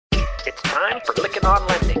It's time for Lykken on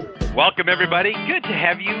Lending. Welcome, everybody. Good to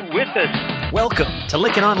have you with us. Welcome to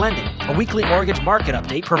Lykken on Lending, a weekly mortgage market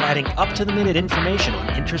update providing up-to-the-minute information on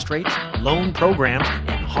interest rates, loan programs,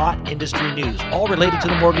 and hot industry news, all related to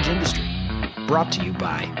the mortgage industry. Brought to you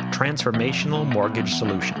by Transformational Mortgage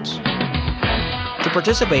Solutions. To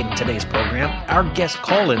participate in today's program, our guest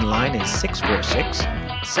call-in line is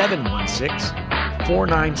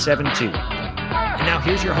 646-716-4972. And now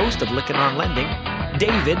here's your host of Lykken on Lending,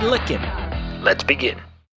 David Lykken. Let's begin.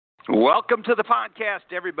 Welcome to the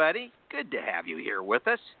podcast, everybody. Good to have you here with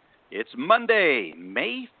us. It's Monday,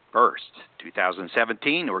 May 1st,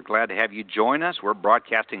 2017. We're glad to have you join us. We're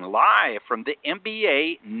broadcasting live from the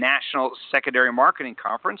MBA National Secondary Marketing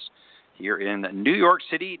Conference here in New York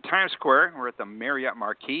City, Times Square. We're at the Marriott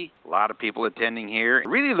Marquis. A lot of people attending here.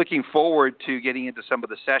 Really looking forward to getting into some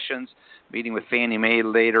of the sessions, meeting with Fannie Mae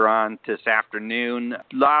later on this afternoon. A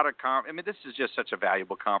lot of this is just such a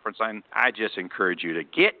valuable conference. I just encourage you to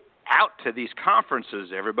get out to these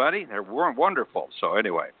conferences, everybody. They're wonderful. So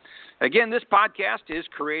anyway, again, this podcast is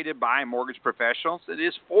created by mortgage professionals. It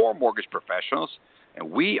is for mortgage professionals,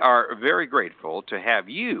 and we are very grateful to have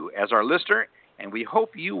you as our listener, and we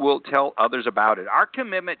hope you will tell others about it. Our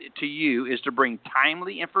commitment to you is to bring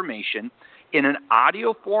timely information in an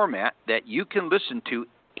audio format that you can listen to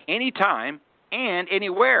anytime and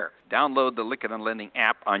anywhere. Download the Lykken on Lending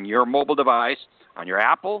app on your mobile device, on your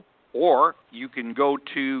Apple, or you can go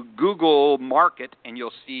to Google Market and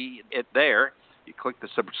you'll see it there. You click the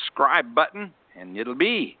subscribe button and it'll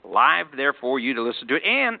be live there for you to listen to it.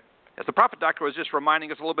 And as the Profit Doctor was just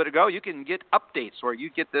reminding us a little bit ago, you can get updates where you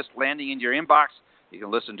get this landing into your inbox. You can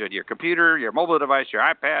listen to it to your computer, your mobile device, your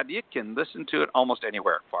iPad. You can listen to it almost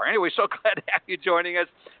anywhere. Farr. Anyway, so glad to have you joining us.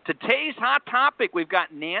 Today's hot topic, we've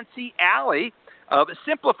got Nancy Alvey of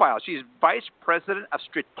Simplifile. She's Vice President of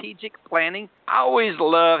Strategic Planning. I always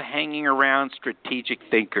love hanging around strategic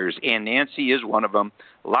thinkers, and Nancy is one of them.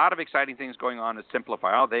 A lot of exciting things going on at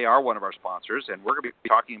Simplifile. They are one of our sponsors, and we're going to be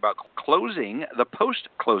talking about closing the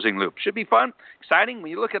post-closing loop. Should be fun, exciting.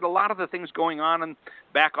 When you look at a lot of the things going on in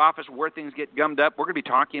back office where things get gummed up, we're going to be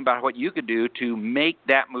talking about what you could do to make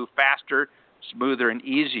that move faster, smoother, and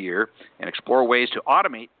easier, and explore ways to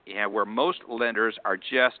automate where most lenders are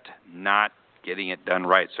just not getting it done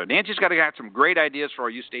right. So Nancy's got some great ideas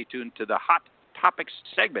for you. Stay tuned to the Hot Topics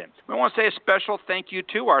segment. We want to say a special thank you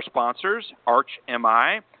to our sponsors,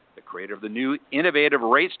 ArchMI, the creator of the new innovative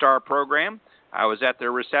Rate Star program. I was at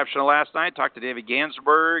their reception last night, talked to David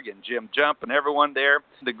Gansberg and Jim Jump and everyone there.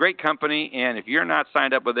 The great company, and if you're not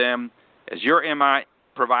signed up with them as your MI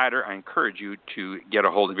provider, I encourage you to get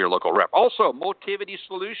a hold of your local rep. Also, Motivity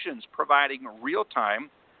Solutions, providing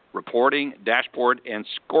real-time reporting, dashboard, and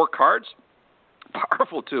scorecards.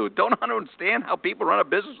 Powerful, too. Don't understand how people run a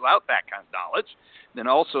business without that kind of knowledge. Then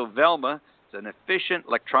also Velma is an efficient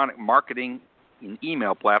electronic marketing and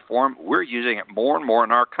email platform. We're using it more and more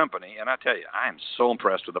in our company, and I tell you, I am so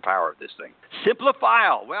impressed with the power of this thing.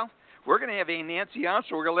 Simplifile. Well, we're going to have a Nancy on,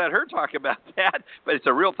 so we're going to let her talk about that. But it's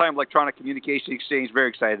a real-time electronic communication exchange. Very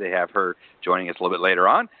excited to have her joining us a little bit later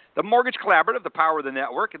on. The Mortgage Collaborative, the power of the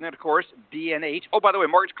network, and then, of course, D&H. Oh, by the way,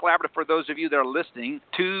 Mortgage Collaborative, for those of you that are listening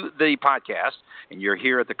to the podcast and you're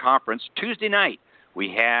here at the conference, Tuesday night, we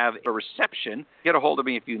have a reception. Get a hold of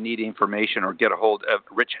me if you need information, or get a hold of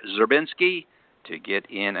Rich Zerbinski to get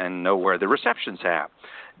in and know where the receptions have.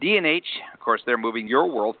 D&H, of course, they're moving your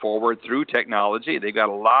world forward through technology. They've got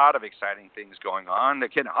a lot of exciting things going on. They're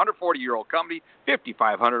a 140-year-old company,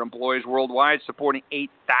 5,500 employees worldwide, supporting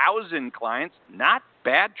 8,000 clients. Not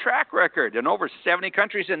bad track record in over 70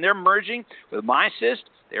 countries, and they're merging with MySyst.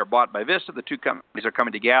 They are bought by Vista. The two companies are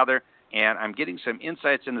coming together, and I'm getting some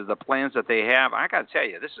insights into the plans that they have. I got to tell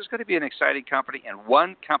you, this is going to be an exciting company and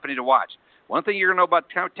one company to watch. One thing you're going to know about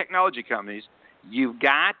technology companies, you've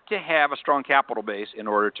got to have a strong capital base in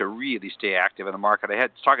order to really stay active in the market. I had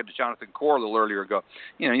talking to Jonathan Core a little earlier ago.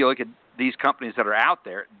 You look at these companies that are out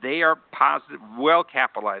there, they are positive, well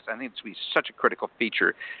capitalized. I think it's going to be such a critical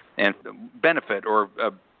feature and benefit or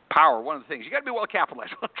power. One of the things, you got to be well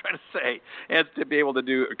capitalized, what I'm trying to say, and to be able to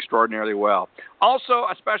do extraordinarily well. Also,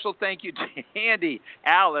 a special thank you to Andy,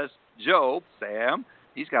 Alice, Joe, Sam.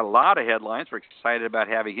 He's got a lot of headlines. We're excited about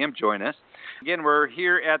having him join us. Again, we're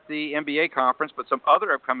here at the MBA conference, but some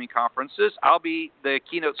other upcoming conferences. I'll be the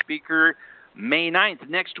keynote speaker May 9th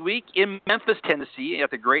next week in Memphis, Tennessee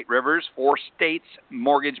at the Great Rivers 4 States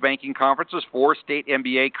Mortgage Banking Conferences. 4 state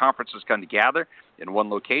MBA conferences come together in one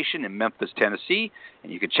location in Memphis, Tennessee.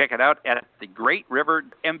 And you can check it out at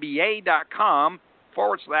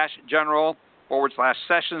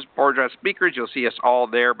thegreatrivermba.com/general/sessions/speakers. You'll see us all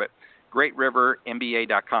there, but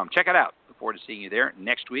GreatRiverMBA.com. Check it out. Look forward to seeing you there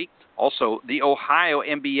next week. Also, the Ohio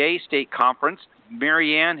MBA State Conference.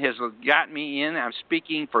 Marianne has got me in. I'm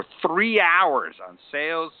speaking for 3 hours on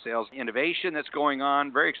sales innovation that's going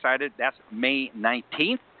on. Very excited. That's May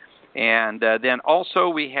 19th. And then also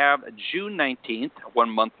we have June 19th, 1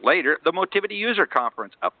 month later, the Motivity User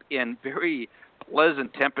Conference up in very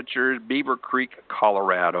pleasant temperatures, Beaver Creek,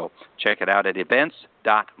 Colorado. Check it out at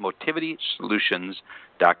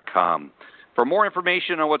events.motivitysolutions.com. For more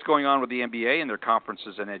information on what's going on with the MBA and their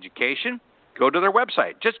conferences and education, go to their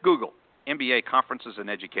website. Just Google MBA Conferences and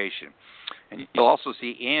Education. And you'll also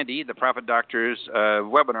see Andy, the Profit Doctor's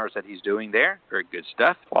webinars that he's doing there. Very good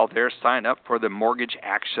stuff. While there, sign up for the Mortgage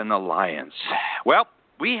Action Alliance. Well,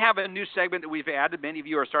 we have a new segment that we've added. Many of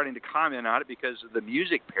you are starting to comment on it because of the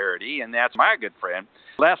music parody, and that's my good friend,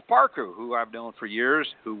 Les Parker, who I've known for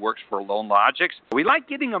years, who works for LoanLogix. We like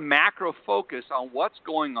getting a macro focus on what's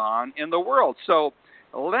going on in the world. So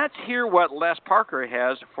let's hear what Les Parker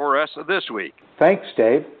has for us this week. Thanks,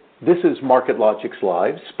 Dave. This is MarketLogix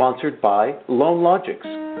Live, sponsored by LoanLogix.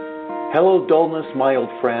 Hello, dullness, my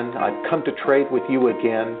old friend. I've come to trade with you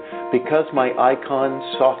again because my icon,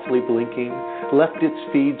 softly blinking, left its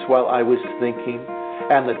feeds while I was thinking,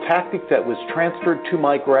 and the tactic that was transferred to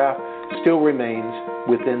my graph still remains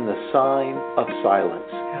within the sign of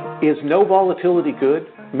silence. Is no volatility good?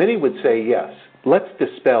 Many would say yes. Let's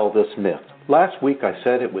dispel this myth. Last week I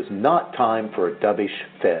said it was not time for a dovish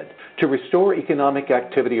Fed. To restore economic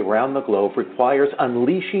activity around the globe requires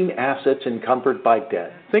unleashing assets encumbered by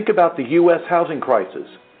debt. Think about the U.S. housing crisis.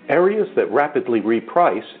 Areas that rapidly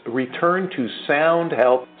reprice return to sound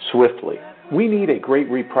health swiftly. We need a great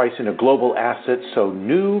repricing of global assets so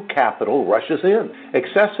new capital rushes in.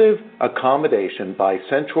 Excessive accommodation by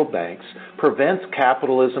central banks prevents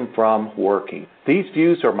capitalism from working. These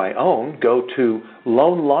views are my own. Go to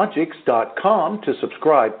loanlogix.com to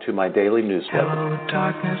subscribe to my daily newsletter. Hello,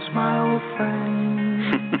 darkness, my old friend.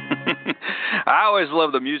 I always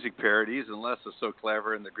love the music parodies, and Les is so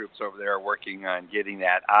clever, and the groups over there are working on getting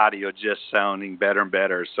that audio just sounding better and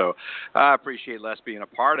better. So I appreciate Les being a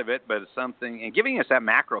part of it, but it's something, and giving us that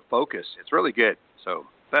macro focus. It's really good. So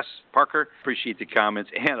Les Parker, appreciate the comments,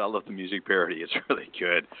 and I love the music parody. It's really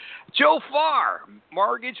good. Joe Farr,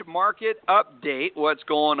 Mortgage Market Update. What's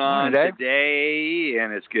going on today?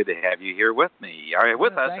 And it's good to have you here with me. All right,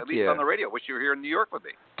 with us, at least on the radio. Wish you were here in New York with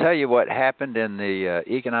me. Tell you what happened in the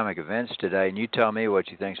economic events today, and you tell me what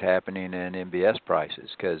you think's happening in MBS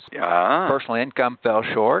prices, because personal income fell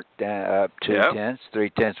short, up 0.2,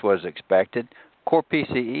 0.3 was expected. Core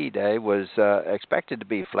PCE day was expected to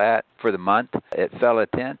be flat for the month. It fell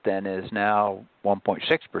 0.1 and is now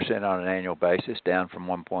 1.6% on an annual basis, down from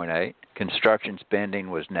 1.8. Construction spending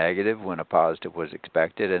was negative when a positive was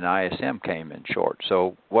expected, and ISM came in short.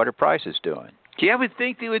 So what are prices doing? Yeah, I would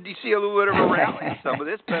think they would see a little bit of a rally in some of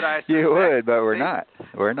this, but I you would, but we're not.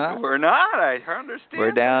 We're not. We're not. I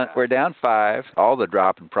understand. We're down 5. All the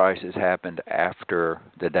drop in prices happened after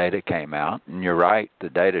the data came out, and you're right. The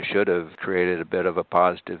data should have created a bit of a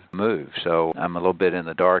positive move. So I'm a little bit in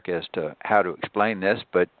the dark as to how to explain this,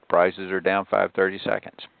 but prices are down 5/30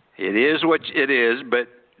 seconds. It is what it is, but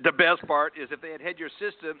the best part is if they had your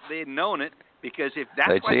system, they'd known it. Because if that's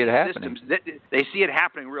they'd why see it systems, they see it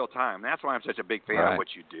happening real time. That's why I'm such a big fan of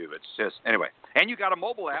what you do. It's just anyway, and you got a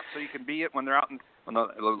mobile app, so you can be it when they're out when the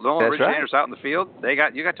loan originators out in the field. You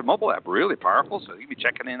got the mobile app, really powerful, so you can be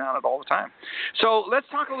checking in on it all the time. So let's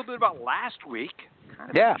talk a little bit about last week.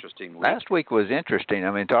 Kind of interesting week. Last week was interesting.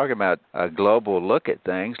 I mean, talking about a global look at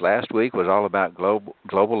things. Last week was all about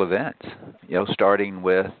global events. You know, starting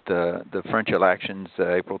with the French elections,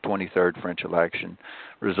 April 23rd French election.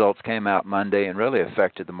 Results came out Monday and really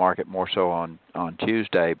affected the market more so on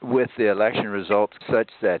Tuesday, with the election results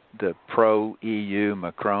such that the pro-EU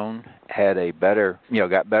Macron had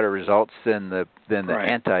got better results than the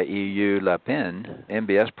anti-EU Le Pen.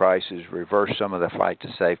 MBS prices reversed some of the flight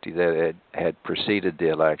to safety that had preceded the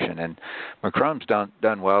election, and Macron's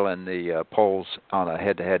done well in the polls on a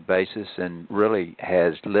head-to-head basis, and really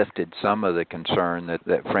has lifted some of the concern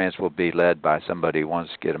that France will be led by somebody who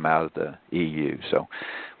wants to get them out of the EU. So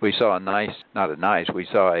we saw we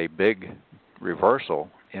saw a big reversal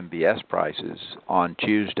in MBS prices on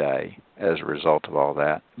Tuesday as a result of all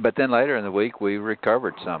that. But then later in the week, we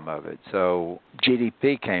recovered some of it. So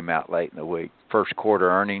GDP came out late in the week. First quarter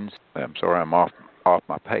earnings, I'm sorry, I'm off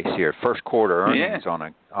my pace here. First quarter earnings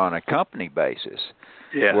on a company basis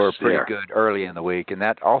were pretty good early in the week, and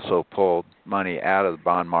that also pulled money out of the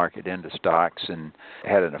bond market into stocks and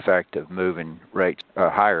had an effect of moving rates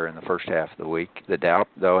higher in the first half of the week. The Dow,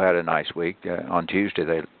 though, had a nice week. On Tuesday,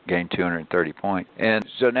 they gained 230 points. And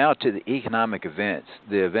so now to the economic events.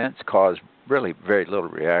 The events caused really very little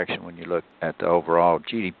reaction when you look at the overall.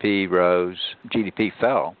 GDP rose, GDP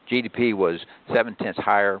fell. GDP was 0.7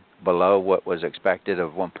 higher below what was expected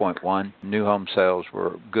of 1.1. New home sales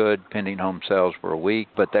were good. Pending home sales were weak,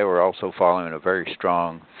 but they were also following a very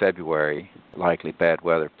strong February. Likely bad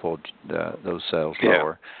weather pulled those sales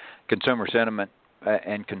lower. Consumer sentiment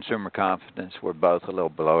and consumer confidence were both a little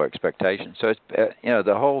below expectations. So it's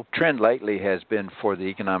the whole trend lately has been for the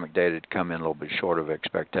economic data to come in a little bit short of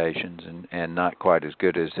expectations and not quite as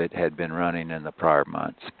good as it had been running in the prior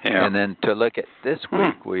months. Yeah. And then to look at this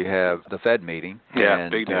week, we have the Fed meeting.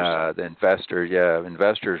 And big news. The investors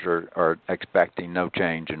are expecting no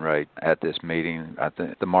change in rate at this meeting. I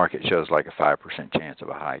think the market shows like a 5% chance of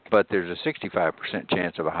a hike, but there's a 65%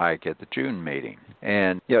 chance of a hike at the June meeting.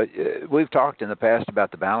 And we've talked in the past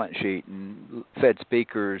about the balance sheet, and Fed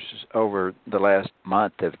speakers over the last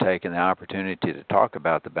month have taken the opportunity to talk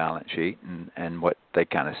about the balance sheet and what they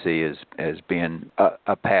kind of see as being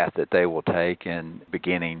a path that they will take in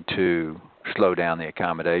beginning to slow down the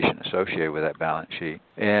accommodation associated with that balance sheet.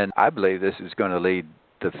 And I believe this is going to lead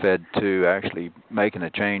the Fed to actually making a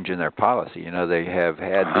change in their policy. They have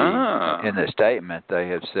had in the statement, they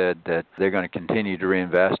have said that they're going to continue to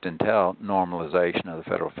reinvest until normalization of the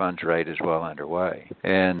federal funds rate is well underway.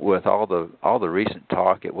 And with all the recent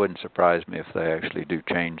talk, it wouldn't surprise me if they actually do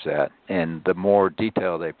change that. And the more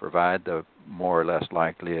detail they provide, the more or less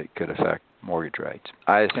likely it could affect mortgage rates.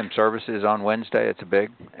 ISM services on Wednesday, it's a big,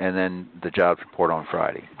 and then the jobs report on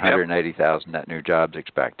Friday. 180,000 net new jobs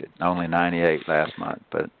expected. Only 98 last month,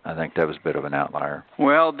 but I think that was a bit of an outlier.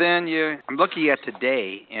 Well, then I'm looking at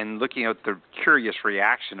today and looking at the curious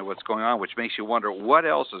reaction to what's going on, which makes you wonder what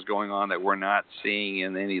else is going on that we're not seeing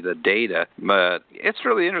in any of the data. But it's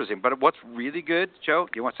really interesting. But what's really good, Joe,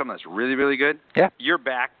 you want something that's really, really good? Yeah. You're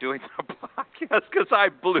back doing the podcast because I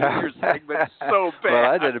blew your segment so bad.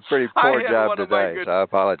 Well, I did a pretty poor job today, so I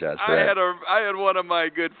apologize for that. I had one of my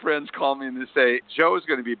good friends call me and say, Joe's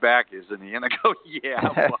going to be back, isn't he? And I go, yeah,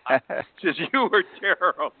 well, just you were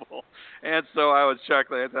terrible. And so I was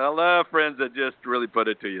chuckling. I thought, I love friends that just really put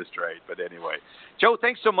it to you straight. But anyway, Joe,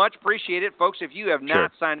 thanks so much. Appreciate it. Folks, if you have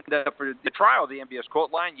not signed up for the trial of the MBS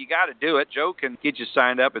Quote Line, you got to do it. Joe can get you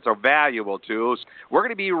signed up. It's a valuable tool. We're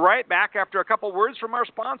going to be right back after a couple words from our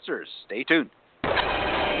sponsors. Stay tuned.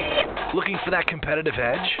 Looking for that competitive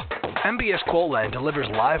edge? MBS Quote Line delivers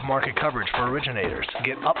live market coverage for originators.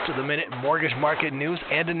 Get up-to-the-minute mortgage market news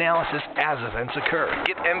and analysis as events occur.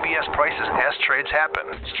 Get MBS prices as trades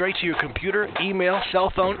happen. Straight to your computer, email, cell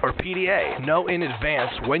phone, or PDA. Know in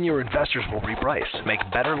advance when your investors will reprice. Make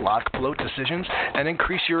better lock-float decisions and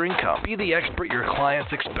increase your income. Be the expert your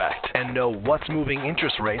clients expect. And know what's moving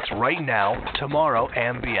interest rates right now, tomorrow,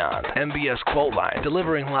 and beyond. MBS Quote Line,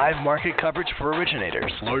 delivering live market coverage for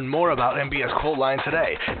originators. Learn more about MBS Quote Line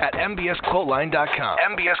today at mbsquoteline.com.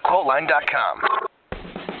 mbsquoteline.com.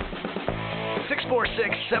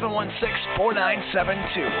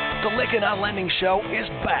 646-716-4972. The Lykken on Lending Show is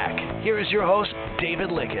back. Here is your host, David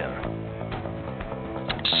Lykken.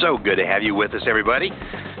 So good to have you with us, everybody.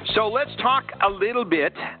 So let's talk a little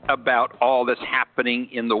bit about all that's happening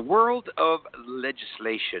in the world of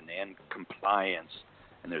legislation and compliance.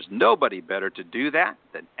 And there's nobody better to do that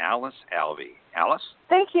than Alice Alvey. Alice?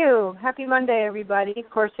 Thank you. Happy Monday, everybody. Of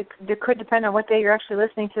course, it could depend on what day you're actually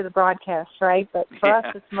listening to the broadcast, right? But for us,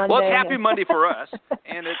 it's Monday. Well, it's Happy Monday for us.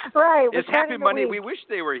 And it's, right. It's Happy Monday. We wish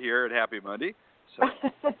they were here at Happy Monday. So.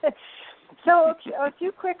 So a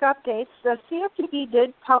few quick updates. The CFPB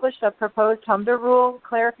did publish a proposed HMDA rule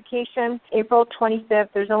clarification April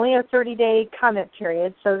 25th. There's only a 30-day comment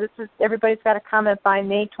period, so everybody's got to comment by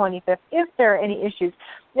May 25th if there are any issues.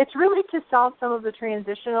 It's really to solve some of the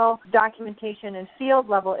transitional documentation and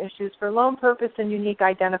field-level issues for loan purpose and unique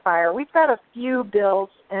identifier. We've got a few bills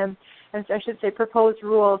and I should say proposed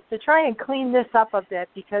rules to try and clean this up a bit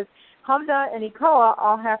because HMDA and ECOA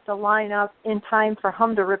all have to line up in time for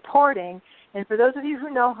HMDA reporting. And for those of you who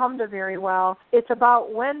know HMDA very well, it's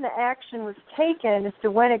about when the action was taken as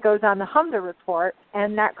to when it goes on the HMDA report.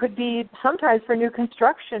 And that could be sometimes for new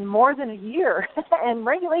construction more than a year. And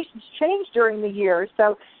regulations change during the year.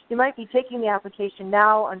 So you might be taking the application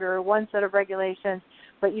now under one set of regulations,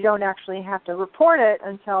 but you don't actually have to report it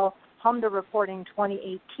until HMDA reporting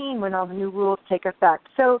 2018 when all the new rules take effect.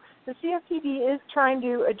 So the CFPB is trying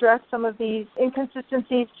to address some of these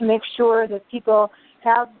inconsistencies to make sure that people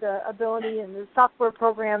have the ability and the software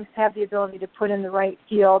programs have the ability to put in the right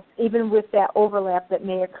field, even with that overlap that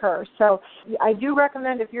may occur. So I do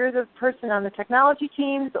recommend if you're the person on the technology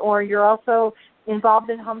teams or you're also involved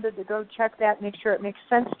in HMDA to go check that, make sure it makes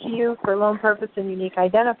sense to you for loan purpose and unique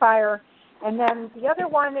identifier. And then the other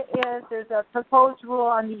one is there's a proposed rule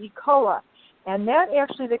on the ECOA. And that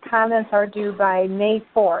actually, the comments are due by May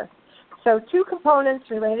 4th. So 2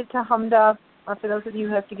 components related to HMDA, for those of you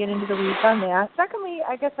who have to get into the weeds on that. Secondly,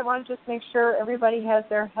 I guess I want to just make sure everybody has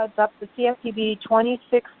their heads up. The CFPB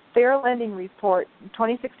 2016 Fair Lending Report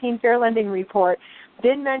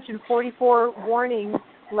did mention 44 warning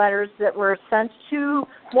letters that were sent to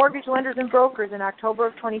mortgage lenders and brokers in October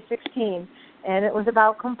of 2016, and it was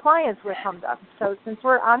about compliance with HMDA. So since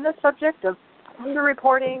we're on the subject of HMDA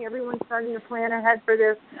reporting, everyone's starting to plan ahead for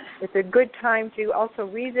this, it's a good time to also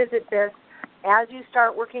revisit this. As you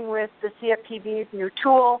start working with the CFPB's new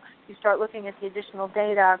tool, you start looking at the additional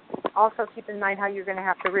data. Also keep in mind how you're going to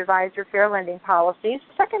have to revise your fair lending policies.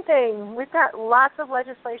 Second thing, we've got lots of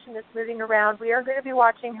legislation that's moving around. We are going to be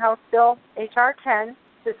watching House Bill H.R. 10.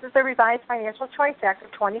 This is the Revised Financial Choice Act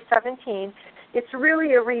of 2017. It's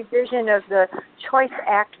really a revision of the Choice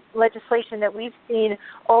Act legislation that we've seen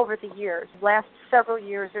over the years. Last several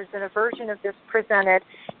years, there's been a version of this presented.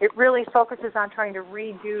 It really focuses on trying to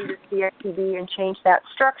redo the CFPB and change that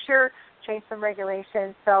structure, change some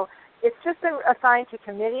regulations. So it's just been assigned to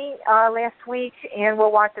committee last week, and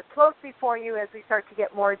we'll watch it closely for you as we start to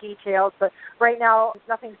get more details. But right now,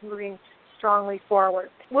 nothing's moving strongly forward.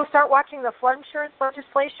 We'll start watching the flood insurance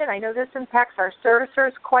legislation. I know this impacts our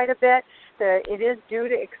servicers quite a bit. It is due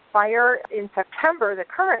to expire in September, the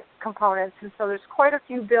current components, and so there's quite a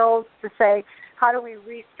few bills to say, how do we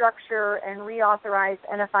restructure and reauthorize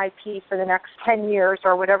NFIP for the next 10 years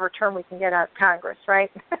or whatever term we can get out of Congress, right?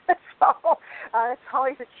 So it's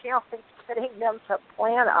always a challenge getting them to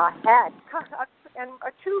plan ahead. And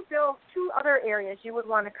two other areas you would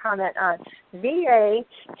want to comment on. VA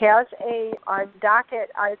has a docket,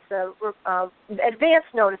 it's an advance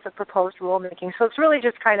notice of proposed rulemaking. So it's really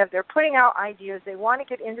just kind of, they're putting out ideas. They want to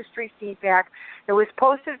get industry feedback. It was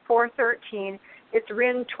posted 4/13. It's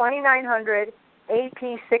RIN 2900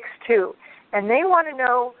 AP62. And they want to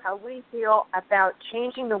know how we feel about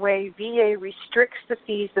changing the way VA restricts the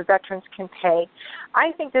fees the veterans can pay.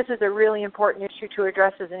 I think this is a really important issue to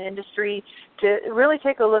address as an industry, to really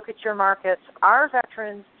take a look at your markets. Are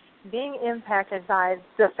veterans being impacted by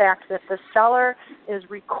the fact that the seller is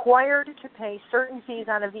required to pay certain fees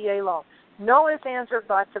on a VA loan? No ifs, ands, or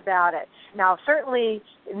buts about it. Now, certainly,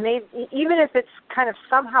 even if it's kind of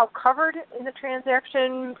somehow covered in the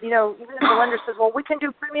transaction, even if the lender says, well, we can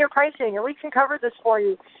do premier pricing or we can cover this for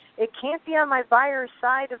you, it can't be on my buyer's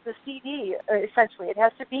side of the CD, essentially. It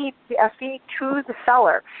has to be a fee to the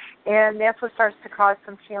seller, and that's what starts to cause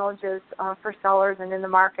some challenges for sellers and in the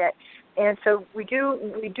market. And so we do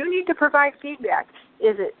need to provide feedback.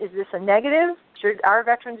 Is this a negative? Are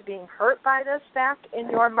veterans being hurt by this fact in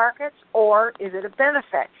your markets, or is it a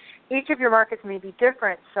benefit? Each of your markets may be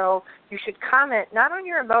different, so you should comment not on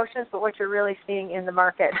your emotions, but what you're really seeing in the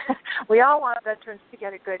market. We all want veterans to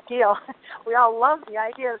get a good deal. We all love the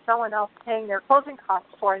idea of someone else paying their closing costs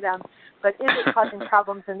for them, but is it causing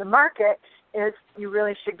problems in the market? Is you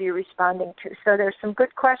really should be responding to. So there's some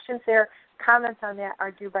good questions there. Comments on that are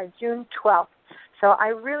due by June 12th. So I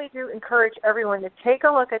really do encourage everyone to take a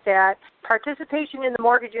look at that. Participation in the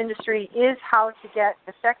mortgage industry is how to get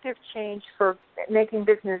effective change for making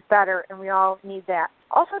business better, and we all need that.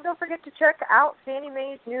 Also, don't forget to check out Fannie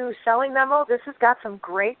Mae's new selling memo. This has got some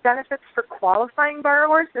great benefits for qualifying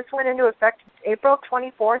borrowers. This went into effect April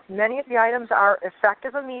 24th. Many of the items are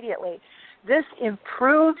effective immediately. This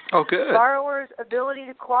improves borrowers' ability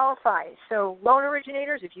to qualify. So loan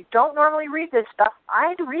originators, if you don't normally read this stuff,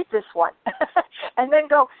 I'd read this one. And then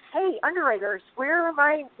go, hey, underwriters, where's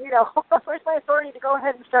my authority to go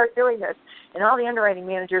ahead and start doing this? And all the underwriting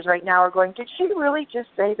managers right now are going, did she really just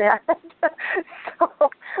say that? So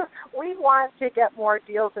we want to get more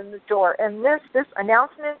deals in the door. And this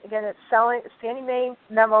announcement, again, it's Fannie Mae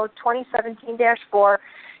Memo 2017-4.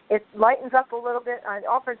 It lightens up a little bit. It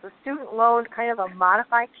offers a student loan, kind of a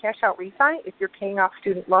modified cash-out refi if you're paying off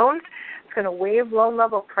student loans. It's going to waive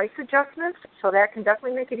loan-level price adjustments, so that can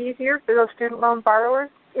definitely make it easier for those student loan borrowers.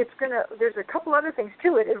 There's a couple other things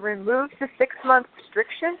to it. It removes the 6-month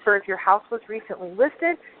restriction for if your house was recently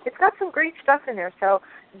listed. It's got some great stuff in there, so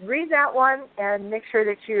read that one and make sure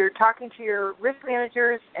that you're talking to your risk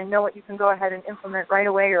managers and know what you can go ahead and implement right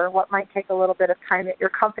away or what might take a little bit of time at your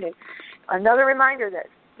company. Another reminder that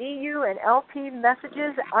DU and LP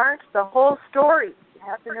messages aren't the whole story. You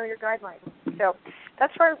have to know your guidelines. So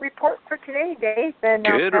that's our report for today, Dave. And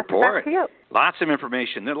good report. Back to you. Lots of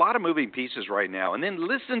information. There are a lot of moving pieces right now. And then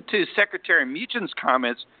listen to Secretary Mnuchin's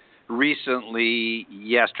comments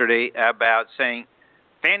yesterday about saying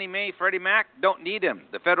Fannie Mae, Freddie Mac don't need them.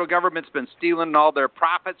 The federal government's been stealing all their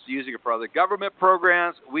profits, using it for other government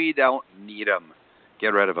programs. We don't need them.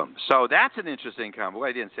 Get rid of them. So that's an interesting comment. Well,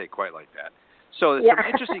 I didn't say it quite like that. So there's some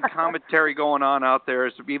interesting commentary going on out there.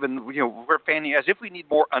 As even, we're fanning as if we need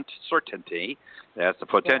more uncertainty. That's the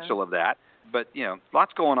potential of that. But,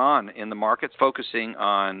 lots going on in the markets, focusing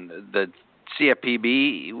on the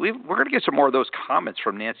CFPB. We're going to get some more of those comments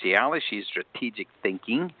from Nancy Alley. She's strategic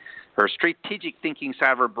thinking. Her strategic thinking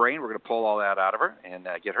side of her brain, we're going to pull all that out of her and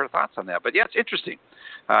get her thoughts on that. But, yeah, it's interesting.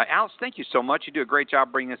 Alice, thank you so much. You do a great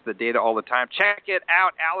job bringing us the data all the time. Check it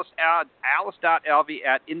out,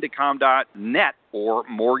 alice.alvey@indicom.net or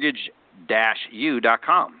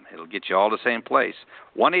mortgage-u.com. It'll get you all the same place.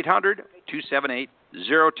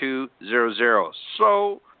 1-800-278-0200.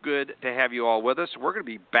 So good to have you all with us. We're going to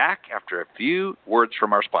be back after a few words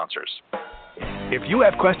from our sponsors. If you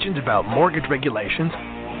have questions about mortgage regulations,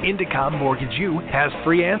 Indicom Mortgage U has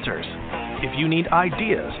free answers. If you need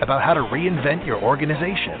ideas about how to reinvent your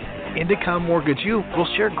organization, Indicom Mortgage U will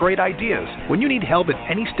share great ideas. When you need help at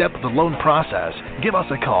any step of the loan process, give us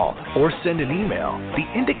a call or send an email. The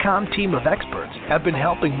Indicom team of experts have been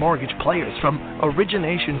helping mortgage players from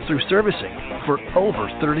origination through servicing for over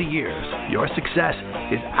 30 years. Your success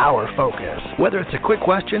is our focus. Whether it's a quick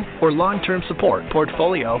question or long-term support,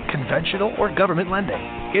 portfolio, conventional, or government lending,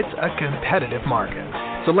 it's a competitive market.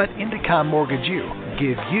 So let Indicom Mortgage U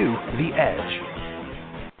give you the edge.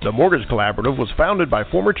 The Mortgage Collaborative was founded by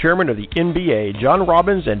former chairman of the NBA, John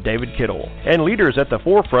Robbins and David Kittle, and leaders at the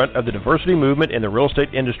forefront of the diversity movement in the real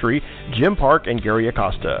estate industry, Jim Park and Gary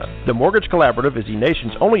Acosta. The Mortgage Collaborative is the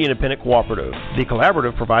nation's only independent cooperative. The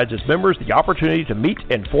collaborative provides its members the opportunity to meet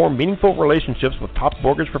and form meaningful relationships with top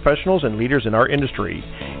mortgage professionals and leaders in our industry.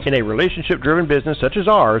 In a relationship-driven business such as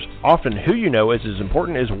ours, often who you know is as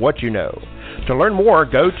important as what you know. To learn more,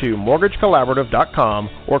 go to mortgagecollaborative.com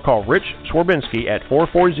or call Rich Swerbinsky at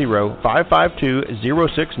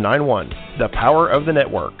 440-552-0691. The power of the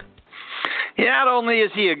network. Not only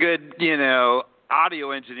is he a good,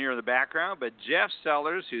 audio engineer in the background, but Jeff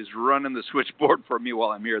Sellers, who's running the switchboard for me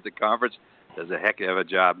while I'm here at the conference, does a heck of a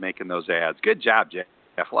job making those ads. Good job, Jeff.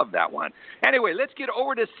 I love that one. Anyway, let's get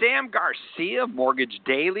over to Sam Garcia, Mortgage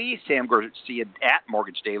Daily. Sam Garcia at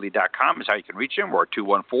mortgagedaily.com is how you can reach him, or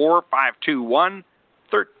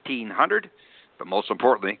 214-521-1300. But most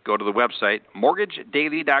importantly, go to the website,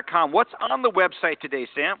 mortgagedaily.com. What's on the website today,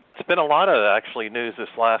 Sam? It's been a lot of, news this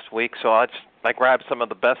last week, so I grabbed some of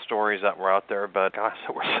the best stories that were out there, but gosh,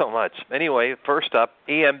 there were so much. Anyway, first up,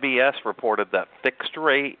 EMBS reported that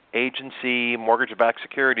fixed-rate agency mortgage-backed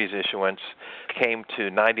securities issuance came to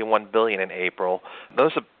 $91 billion in April.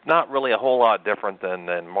 Those are not really a whole lot different than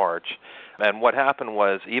in March. And what happened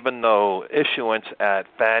was, even though issuance at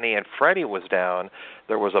Fannie and Freddie was down,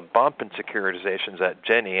 there was a bump in securitizations at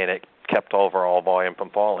Ginnie, and it kept overall volume from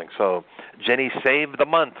falling. So Ginnie saved the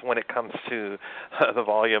month when it comes to the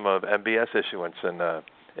volume of MBS issuance in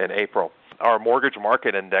April. Our mortgage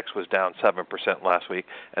market index was down 7% last week,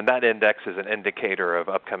 and that index is an indicator of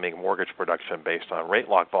upcoming mortgage production based on rate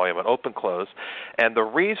lock volume and open close. And the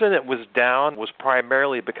reason it was down was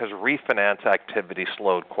primarily because refinance activity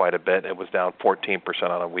slowed quite a bit. It was down 14%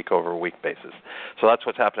 on a week-over-week basis. So that's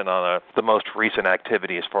what's happening on the most recent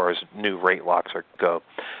activity as far as new rate locks go.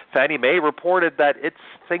 Fannie Mae reported that its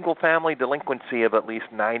single-family delinquency of at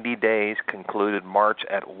least 90 days concluded March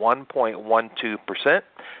at 1.12%.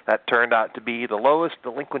 That turned out to be the lowest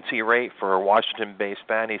delinquency rate for Washington-based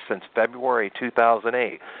Fannie since February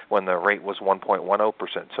 2008, when the rate was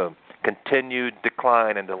 1.10%. So continued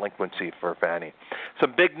decline in delinquency for Fannie.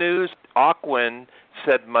 Some big news. Ocwen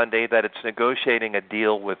said Monday that it's negotiating a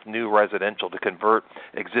deal with New Residential to convert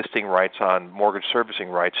existing rights on mortgage servicing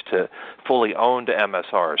rights to fully owned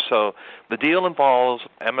MSRs. So the deal involves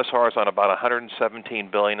MSRs on about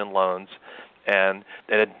 $117 billion in loans. And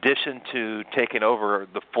in addition to taking over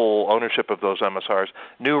the full ownership of those MSRs,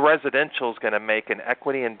 New Residential is going to make an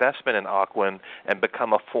equity investment in Ocwen and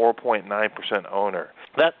become a 4.9% owner.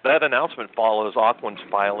 That announcement follows Ocwen's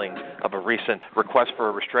filing of a recent request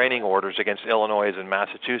for restraining orders against Illinois and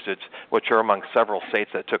Massachusetts, which are among several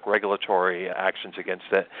states that took regulatory actions against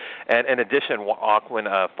it. And in addition,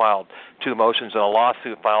 Ocwen filed two motions in a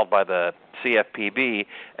lawsuit filed by the CFPB,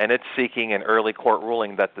 and it's seeking an early court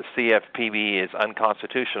ruling that the CFPB is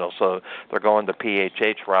unconstitutional, so they're going the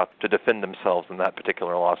PHH route to defend themselves in that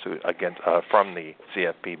particular lawsuit against from the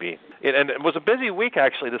CFPB. And it was a busy week,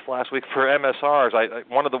 actually, this last week for MSRs.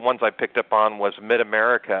 One of the ones I picked up on was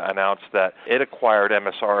Mid-America announced that it acquired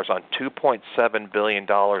MSRs on $2.7 billion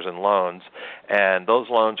in loans, and those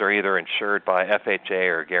loans are either insured by FHA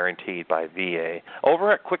or guaranteed by VA.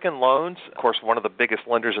 Over at Quicken Loans, of course, one of the biggest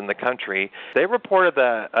lenders in the country, they reported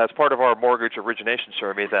that as part of our mortgage origination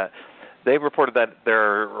survey that They reported that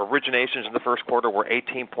their originations in the first quarter were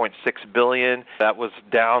 $18.6 billion. That was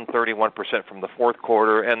down 31% from the fourth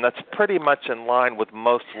quarter, and that's pretty much in line with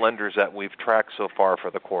most lenders that we've tracked so far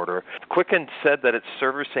for the quarter. Quicken said that its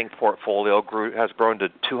servicing portfolio has grown to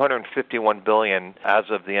 $251 billion as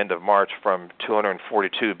of the end of March from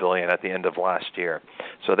 $242 billion at the end of last year.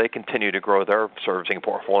 So they continue to grow their servicing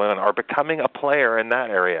portfolio and are becoming a player in that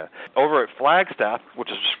area. Over at Flagstaff,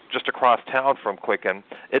 which is just across town from Quicken,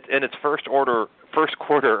 in its first quarter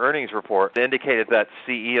earnings report, indicated that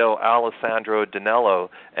CEO Alessandro Danello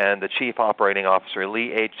and the Chief Operating Officer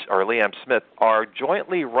Liam Smith are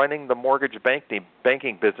jointly running the mortgage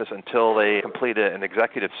banking business until they complete an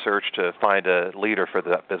executive search to find a leader for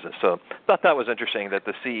that business. So I thought that was interesting that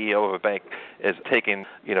the CEO of a bank is taking,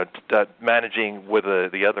 managing with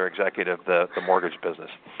the other executive the mortgage business.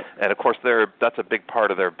 And of course, that's a big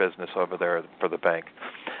part of their business over there for the bank.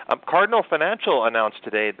 Cardinal Financial announced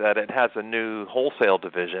today that it has a new wholesale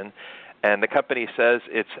division, and the company says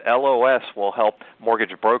its LOS will help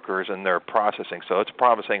mortgage brokers in their processing. So it's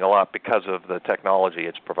promising a lot because of the technology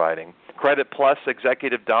it's providing. Credit Plus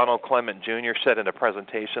executive Donald Clement Jr. said in a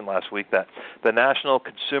presentation last week that the National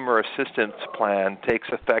Consumer Assistance Plan takes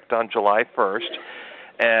effect on July 1st,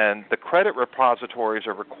 and the credit repositories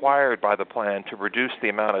are required by the plan to reduce the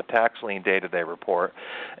amount of tax lien data they report.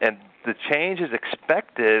 And the change is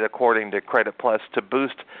expected, according to Credit Plus, to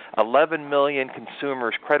boost 11 million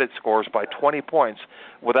consumers' credit scores by 20 points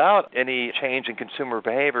without any change in consumer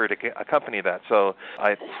behavior to accompany that. So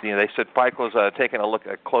they said FICO's taking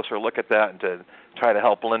a closer look at that and to try to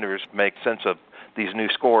help lenders make sense of these new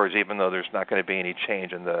scores, even though there's not going to be any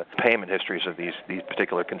change in the payment histories of these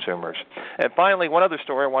particular consumers. And finally, one other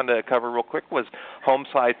story I wanted to cover real quick was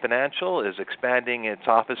Homeside Financial is expanding its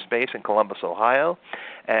office space in Columbus, Ohio,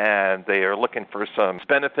 and they are looking for some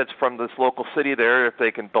benefits from this local city there if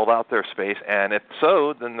they can build out their space. And if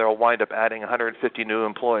so, then they'll wind up adding 150 new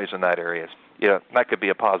employees in that area. That could be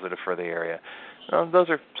a positive for the area. Those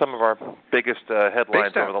are some of our biggest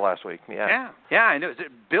headlines over the last week. Yeah, I know.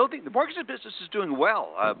 The mortgage business is doing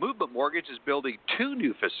well. Movement Mortgage is building 2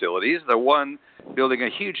 new facilities. The one building a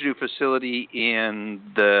huge new facility in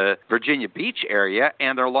the Virginia Beach area,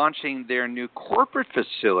 and they're launching their new corporate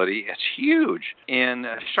facility. It's huge in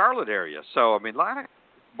Charlotte area. So, a lot of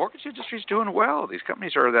mortgage industry is doing well. These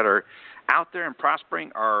companies that are out there and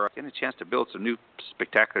prospering are getting a chance to build some new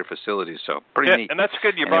spectacular facilities. So pretty neat. And that's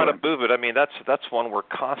good you brought up Move It. That's one we're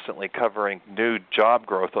constantly covering new job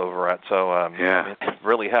growth over at. So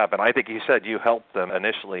really have. And I think you said you helped them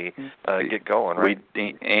initially get going, right?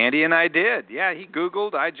 Andy and I did. Yeah, he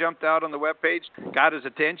Googled. I jumped out on the webpage, got his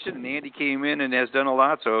attention, and Andy came in and has done a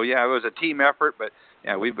lot. So it was a team effort, but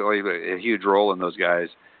we believe a huge role in those guys.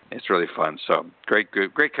 It's really fun. So great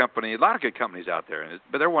company. A lot of good companies out there,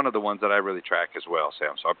 but they're one of the ones that I really track as well,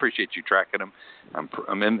 Sam. So I appreciate you tracking them.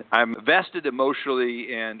 I'm vested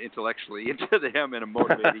emotionally and intellectually into them in a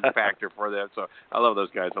motivating factor for them. So I love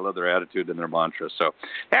those guys. I love their attitude and their mantra. So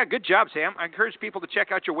good job, Sam. I encourage people to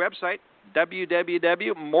check out your website,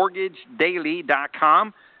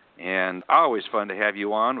 www.mortgagedaily.com. And always fun to have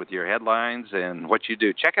you on with your headlines and what you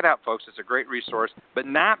do. Check it out, folks. It's a great resource. But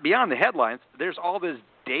not beyond the headlines, there's all this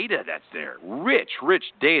data that's there, rich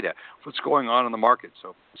data, what's going on in the market.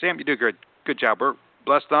 So, Sam, you do a good job. We're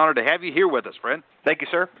blessed and honored to have you here with us, friend. Thank you,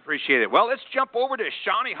 sir. Appreciate it. Well, let's jump over to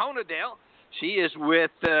Shawnee Honadale. She's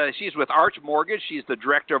with Arch Mortgage. She's the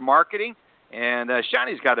director of marketing, and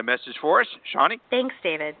Shawnee's got a message for us. Shawnee? Thanks,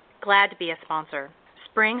 David. Glad to be a sponsor.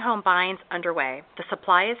 Spring home buying's underway. The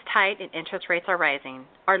supply is tight and interest rates are rising.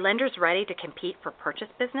 Are lenders ready to compete for purchase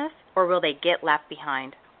business, or will they get left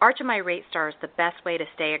behind? HMI RateStar is the best way to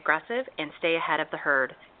stay aggressive and stay ahead of the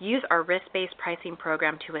herd. Use our risk-based pricing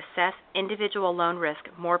program to assess individual loan risk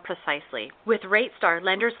more precisely. With RateStar,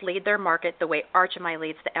 lenders lead their market the way HMI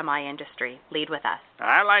leads the MI industry. Lead with us.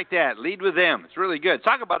 I like that. Lead with them. It's really good.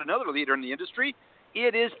 Talk about another leader in the industry.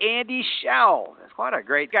 It is Andy Schell. That's quite a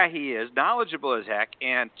great guy he is, knowledgeable as heck,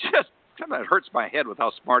 and just sometimes hurts my head with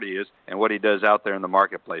how smart he is and what he does out there in the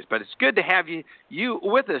marketplace. But it's good to have you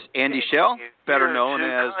with us, Andy Schell, better known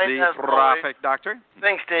as the Profit Doctor.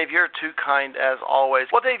 Thanks, Dave. You're too kind as always.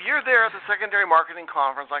 Well, Dave, you're there at the Secondary Marketing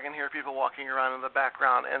Conference. I can hear people walking around in the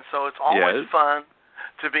background, and so it's always fun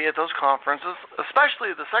to be at those conferences,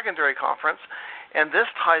 especially the Secondary Conference. And this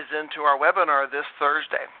ties into our webinar this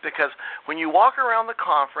Thursday, because when you walk around the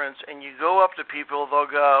conference and you go up to people, they'll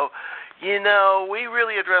go, we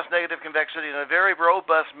really address negative convexity in a very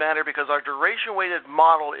robust manner because our duration-weighted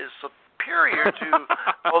model is superior to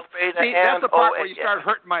both beta See, and that's the part OAS. where you start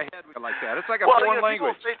hurting my head like that. It's like a well, foreign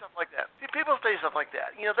language. People say stuff like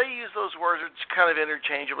that. They use those words kind of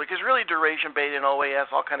interchangeably because really duration, beta, and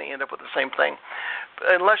OAS all kind of end up with the same thing.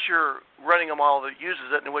 Unless you're running a model that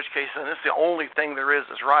uses it, in which case then it's the only thing there is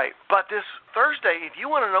that's right. But this Thursday, if you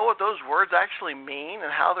want to know what those words actually mean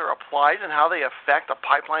and how they're applied and how they affect a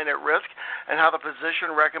pipeline at risk and how the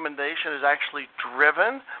position recommendation is actually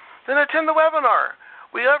driven, then attend the webinar.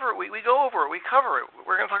 We go over it, we cover it.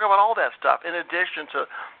 We're going to talk about all that stuff in addition to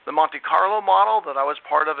the Monte Carlo model that I was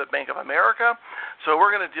part of at Bank of America. So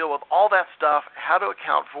we're going to deal with all that stuff. How to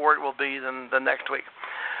account for it will be the next week.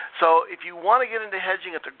 So if you want to get into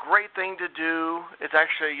hedging, it's a great thing to do. It's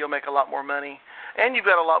actually, you'll make a lot more money, and you've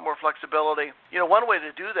got a lot more flexibility. One way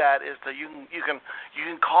to do that is that you can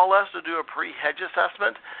call us to do a pre-hedge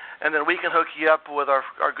assessment, and then we can hook you up with our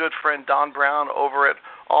good friend Don Brown over at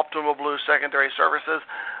Optimal Blue Secondary Services.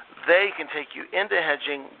 They can take you into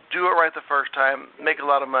hedging, do it right the first time, make a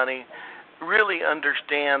lot of money, really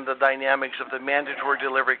understand the dynamics of the mandatory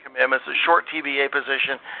delivery commitments, the short TBA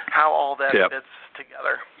position, how all that fits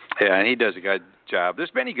together. Yeah, and he does a good job.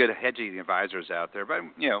 There's many good hedging advisors out there, but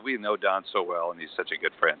we know Don so well, and he's such a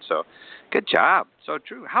good friend. So, good job. So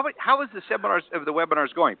true. How is the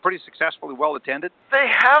webinars going? Pretty successfully, well attended.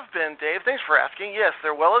 They have been, Dave. Thanks for asking. Yes,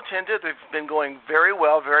 they're well attended. They've been going very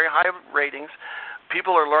well, very high ratings.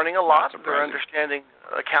 People are learning a lot. They're understanding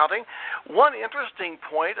accounting. One interesting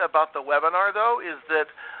point about the webinar, though, is that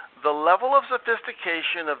the level of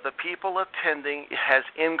sophistication of the people attending has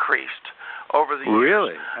increased over the years.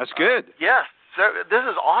 Really? That's good. Yes. So this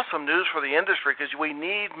is awesome news for the industry because we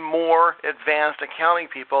need more advanced accounting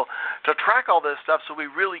people to track all this stuff so we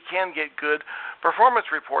really can get good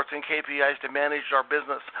performance reports and KPIs to manage our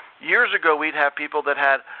business. Years ago, we'd have people that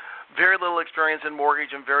had very little experience in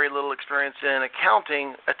mortgage and very little experience in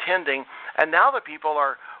accounting attending, and now the people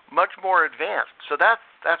are much more advanced. So that's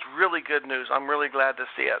really good news. I'm really glad to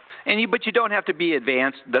see it. But you don't have to be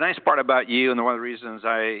advanced. The nice part about you, and one of the reasons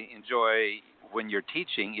I enjoy when you're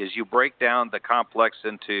teaching, is you break down the complex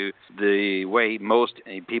into the way most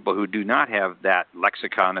people who do not have that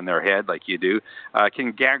lexicon in their head like you do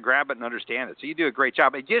can grab it and understand it. So you do a great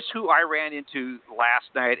job. And guess who I ran into last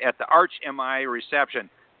night at the Arch MI reception?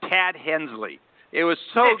 Tad Hensley. It was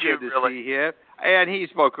so good to see him. And he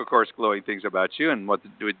spoke, of course, glowing things about you and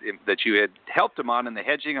that you had helped him on in the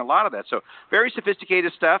hedging, a lot of that. So very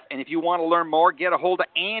sophisticated stuff. And if you want to learn more, get a hold of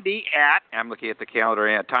Andy I'm looking at the calendar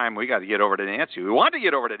and time. We got to get over to Nancy. We want to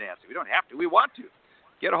get over to Nancy. We don't have to. We want to.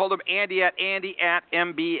 Get a hold of Andy at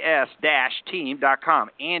mbs-team.com.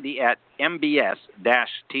 Andy at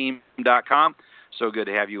mbs-team.com. So good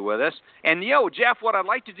to have you with us. And, Jeff, what I'd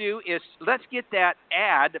like to do is let's get that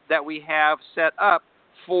ad that we have set up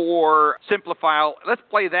for Simplifile. Let's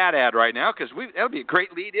play that ad right now because that'll be a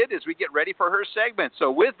great lead-in as we get ready for her segment.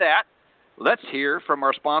 So with that, let's hear from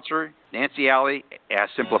our sponsor, Nancy Alley at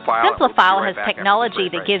Simplifile. Simplifile has technology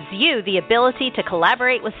that gives you the ability to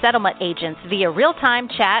collaborate with settlement agents via real-time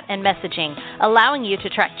chat and messaging, allowing you to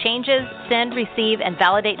track changes, send, receive, and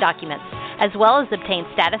validate documents, as well as obtain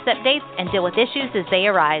status updates and deal with issues as they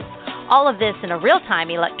arise. All of this in a real-time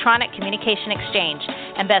electronic communication exchange.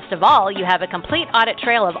 And best of all, you have a complete audit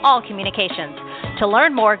trail of all communications. To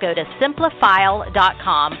learn more, go to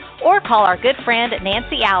simplifile.com or call our good friend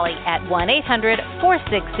Nancy Alley at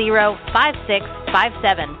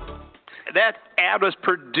 1-800-460-5657. That ad was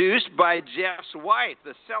produced by Jeff White.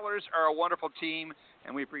 The sellers are a wonderful team,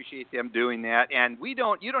 and we appreciate them doing that. And you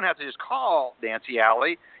don't have to just call Nancy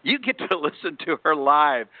Alley. You get to listen to her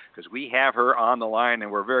live because we have her on the line,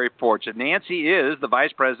 and we're very fortunate. Nancy is the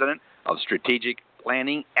Vice President of Strategic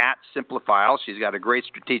Planning at Simplifile. She's got a great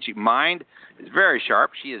strategic mind. Is very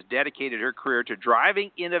sharp. She has dedicated her career to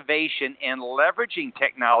driving innovation and leveraging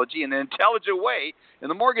technology in an intelligent way in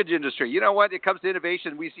the mortgage industry. You know what? It comes to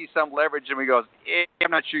innovation, we see some leverage, and we go,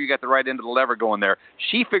 I'm not sure you got the right end of the lever going there.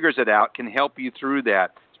 She figures it out, can help you through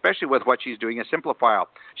that, especially with what she's doing at Simplifile.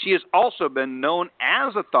 She has also been known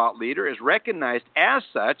as a thought leader, is recognized as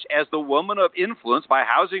such as the woman of influence by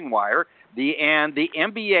HousingWire, and the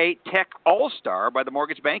MBA Tech All-Star by the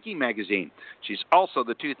Mortgage Banking Magazine. She's also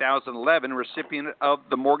the 2011 recipient of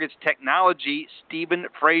the Mortgage Technology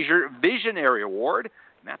Fraser Visionary Award.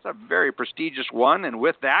 And that's a very prestigious one. And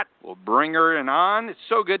with that, we'll bring her on. It's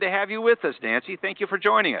so good to have you with us, Nancy. Thank you for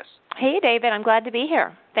joining us. Hey, David. I'm glad to be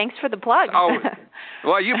here. Thanks for the plug. Oh,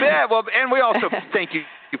 well, you bet. Well, and we also thank you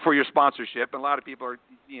for your sponsorship. And a lot of people are,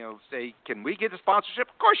 say, can we get the sponsorship?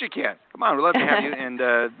 Of course you can. Come on, we'd love to have you. And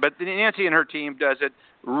but Nancy and her team does it.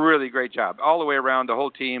 Really great job all the way around. The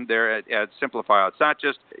whole team there at Simplifile. It's not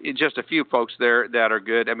just a few folks there that are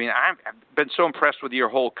good. I mean, I've been so impressed with your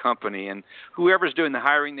whole company and whoever's doing the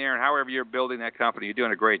hiring there and however you're building that company. You're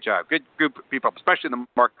doing a great job. Good group of people, especially in the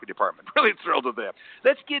marketing department. Really thrilled with them.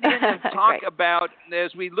 Let's get in and talk about,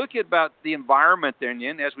 as we look at about the environment there,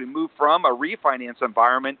 and as we move from a refinance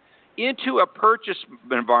environment into a purchase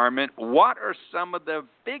environment, what are some of the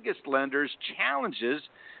biggest lenders' challenges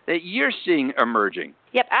that you're seeing emerging?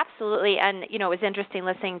 Yep, absolutely. And, it was interesting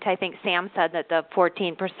listening to, I think Sam said that the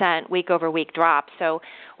 14% week-over-week drop. So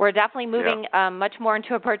we're definitely moving much more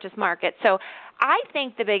into a purchase market. So I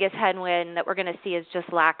think the biggest headwind that we're going to see is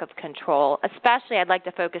just lack of control. Especially, I'd like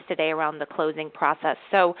to focus today around the closing process.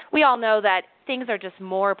 So we all know that things are just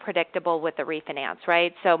more predictable with the refinance,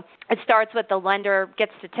 right? So it starts with the lender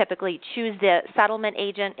gets to typically choose the settlement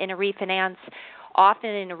agent in a refinance. Often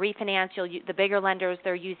in a refinance, the bigger lenders,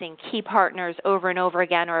 they're using key partners over and over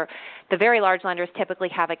again, or the very large lenders typically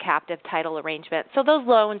have a captive title arrangement. So those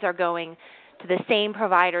loans are going to the same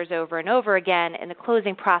providers over and over again, and the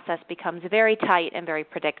closing process becomes very tight and very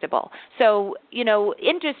predictable. So,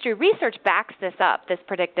 industry research backs this up, this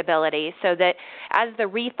predictability, so that as the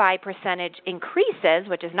refi percentage increases,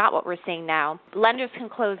 which is not what we're seeing now, lenders can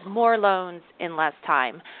close more loans in less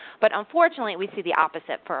time. But unfortunately, we see the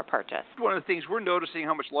opposite for a purchase. One of the things we're noticing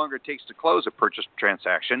how much longer it takes to close a purchase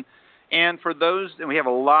transaction. And for those, and we have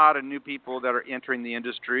a lot of new people that are entering the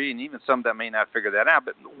industry, and even some that may not figure that out,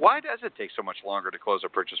 but why does it take so much longer to close a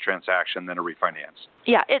purchase transaction than a refinance?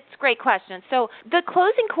 Yeah, it's a great question. So the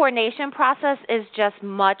closing coordination process is just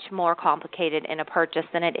much more complicated in a purchase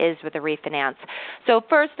than it is with a refinance. So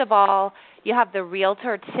first of all, you have the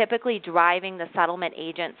realtor typically driving the settlement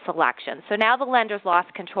agent selection. So now the lender's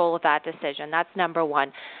lost control of that decision. That's number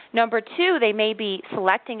one. Number two, they may be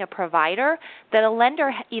selecting a provider that a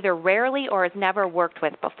lender either rarely or has never worked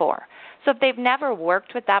with before. So if they've never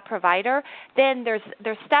worked with that provider, then there's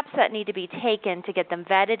steps that need to be taken to get them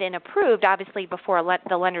vetted and approved, obviously, before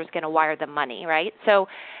the lender's going to wire them money, right? So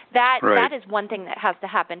that is one thing that has to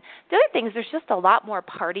happen. The other thing is there's just a lot more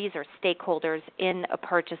parties or stakeholders in a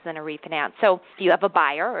purchase than a refinance. So you have a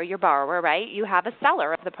buyer or your borrower, right? You have a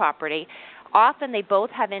seller of the property. Often they both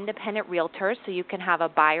have independent realtors, so you can have a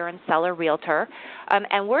buyer and seller realtor.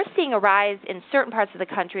 And we're seeing a rise in certain parts of the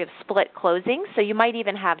country of split closings. So you might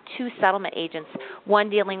even have two settlement agents, one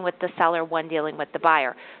dealing with the seller, one dealing with the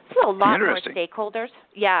buyer. So a lot more stakeholders.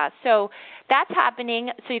 Yeah, so that's happening.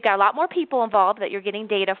 So you've got a lot more people involved that you're getting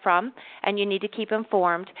data from, and you need to keep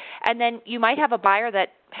informed. And then you might have a buyer that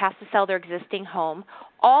has to sell their existing home.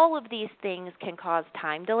 All of these things can cause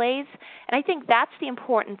time delays, and I think that's the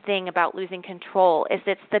important thing about losing control is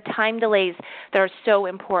it's the time delays that are so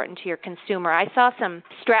important to your consumer. I saw some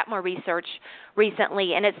Strathmore research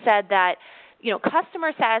recently, and it said that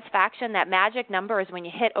customer satisfaction, that magic number is when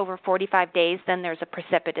you hit over 45 days, then there's a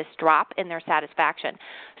precipitous drop in their satisfaction.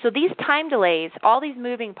 So these time delays, all these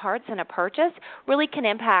moving parts in a purchase, really can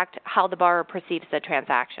impact how the borrower perceives the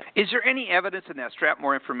transaction. Is there any evidence in that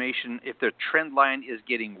Strathmore information if the trend line is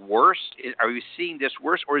getting worse? Are we seeing this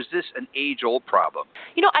worse, or is this an age-old problem?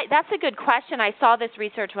 That's a good question. I saw this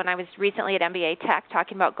research when I was recently at MBA Tech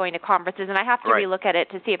talking about going to conferences, and I have to relook at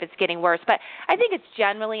it to see if it's getting worse. But I think it's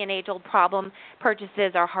generally an age-old problem.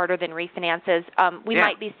 Purchases are harder than refinances. We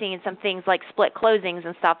might be seeing some things like split closings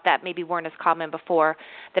and stuff that maybe weren't as common before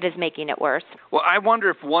that is making it worse. Well, I wonder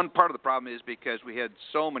if one part of the problem is because we had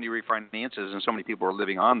so many refinances and so many people were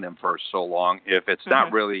living on them for so long, if it's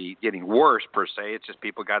not really getting worse per se, it's just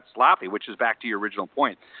people got sloppy, which is back to your original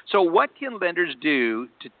point. So what can lenders do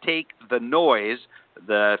to take the noise,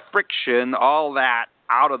 the friction, all that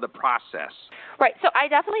out of the process? Right. So I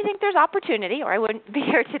definitely think there's opportunity, or I wouldn't be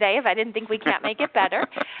here today if I didn't think we can't make it better.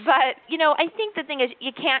 But, I think the thing is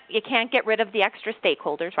you can't get rid of the extra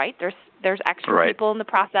stakeholders, right? There's extra people in the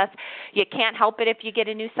process. You can't help it if you get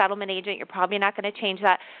a new settlement agent. You're probably not going to change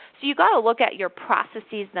that. So you got to look at your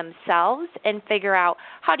processes themselves and figure out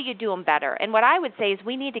how do you do them better. And what I would say is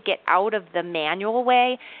we need to get out of the manual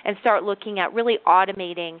way and start looking at really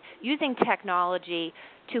automating, using technology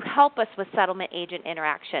to help us with settlement agent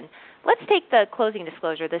interaction. Let's take the closing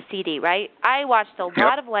disclosure, the CD, right? I watched a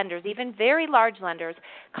lot of lenders, even very large lenders,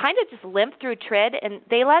 kind of just limp through TRID, and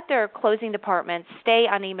they let their closing departments stay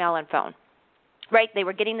on email and phone. Right, they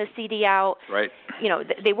were getting the CD out. Right.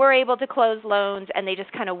 They were able to close loans, and they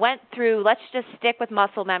just kind of went through, let's just stick with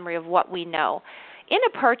muscle memory of what we know. in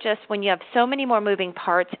a purchase, when you have so many more moving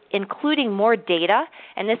parts, including more data,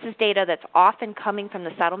 and this is data that's often coming from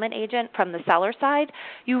the settlement agent, from the seller side,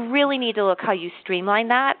 you really need to look how you streamline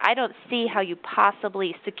that. I don't see how you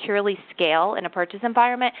possibly securely scale in a purchase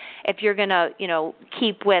environment if you're going to,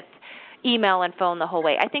 keep with email and phone the whole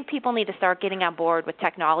way. I think people need to start getting on board with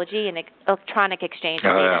technology and electronic exchange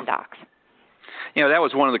of data and docs. That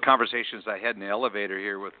was one of the conversations I had in the elevator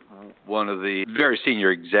here with one of the very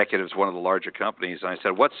senior executives, one of the larger companies. And I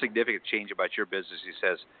said, what's significant change about your business? He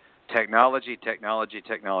says, technology.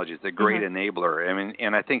 It's a great enabler. I mean,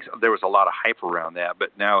 and I think there was a lot of hype around that. But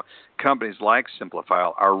now companies like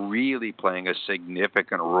Simplifile are really playing a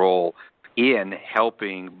significant role in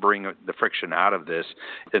helping bring the friction out of this,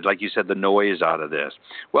 like you said, the noise out of this.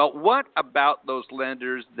 Well, what about those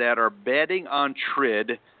lenders that are betting on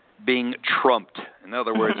TRID being trumped? In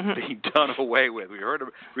other words, being done away with. We heard a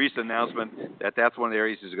recent announcement that that's one of the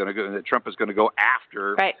areas that Trump is going to go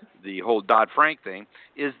after the whole Dodd-Frank thing.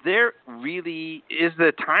 Is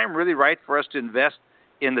the time really right for us to invest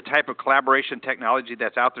in the type of collaboration technology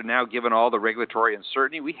that's out there now, given all the regulatory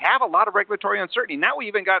uncertainty? We have a lot of regulatory uncertainty. Now we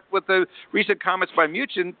even got, with the recent comments by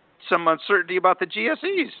Muchin, some uncertainty about the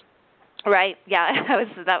GSEs. Right. Yeah,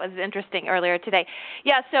 that was interesting earlier today.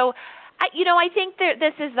 Yeah, so I think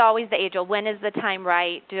this is always the age-old. When is the time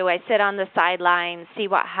right? Do I sit on the sidelines, see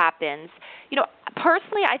what happens?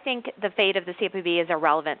 Personally, I think the fate of the CFPB is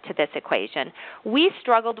irrelevant to this equation. We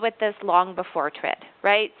struggled with this long before TRID,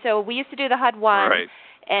 right? So we used to do the HUD-1. Right.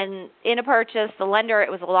 And in a purchase, the lender,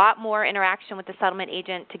 it was a lot more interaction with the settlement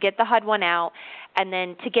agent to get the HUD-1 out and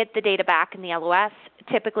then to get the data back in the LOS.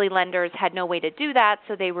 Typically, lenders had no way to do that,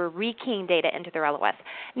 so they were rekeying data into their LOS.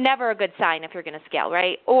 Never a good sign if you're going to scale,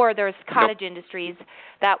 right? Or there's cottage industries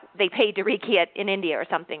that they paid to rekey it in India or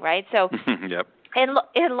something, right? So And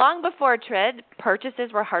long before TRID,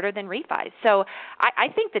 purchases were harder than refis. So I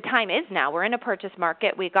think the time is now. We're in a purchase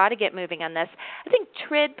market. We've got to get moving on this. I think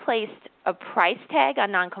TRID placed a price tag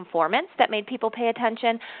on nonconformance that made people pay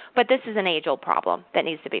attention, but this is an age-old problem that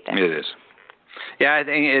needs to be fixed. It is. Yeah, I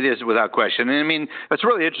think it is without question. And I mean, what's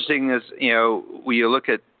really interesting is, when you look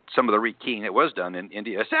at some of the rekeying that was done in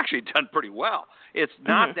India, it's actually done pretty well. It's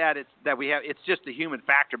not it's just the human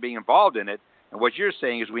factor being involved in it. And what you're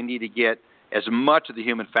saying is we need to get as much of the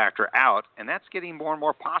human factor out, and that's getting more and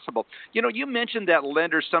more possible. You mentioned that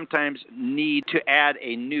lenders sometimes need to add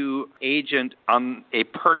a new agent on a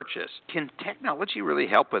purchase. Can technology really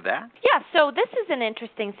help with that? Yeah, so this is an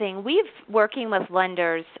interesting thing. Working with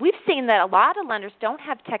lenders, we've seen that a lot of lenders don't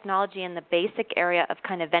have technology in the basic area of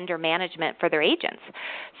kind of vendor management for their agents.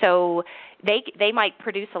 So they might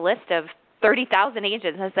produce a list of 30,000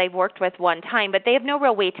 agents as they've worked with one time, but they have no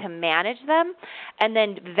real way to manage them and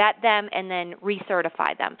then vet them and then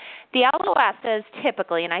recertify them. The LOS says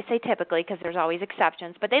typically, and I say typically because there's always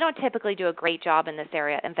exceptions, but they don't typically do a great job in this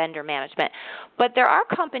area in vendor management. But there are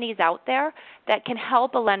companies out there that can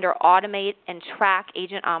help a lender automate and track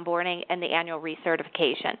agent onboarding and the annual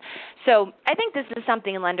recertification. So I think this is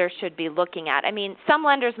something lenders should be looking at. I mean, some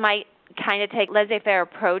lenders might kind of take laissez-faire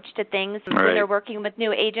approach to things when they're working with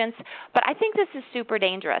new agents, but I think this is super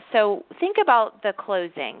dangerous. So think about the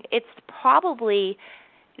closing. It's probably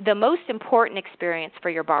the most important experience for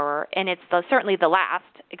your borrower, and it's certainly the last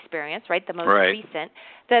experience, right, the most recent,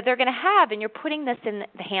 that they're going to have, and you're putting this in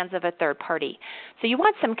the hands of a third party. So you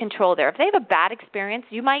want some control there. If they have a bad experience,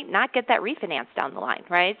 you might not get that refinance down the line,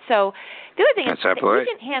 right? So the other thing is the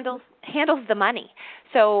agent handles the money.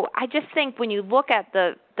 So I just think when you look at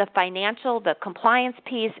the financial, the compliance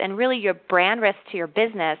piece, and really your brand risk to your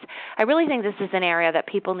business, I really think this is an area that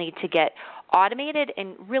people need to get automated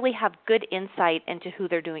and really have good insight into who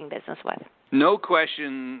they're doing business with. No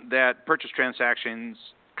question that purchase transactions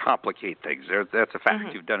complicate things. That's a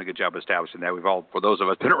fact. You've done a good job establishing that. We've all, for those of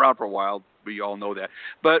us been around for a while, we all know that.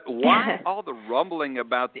 But why all the rumbling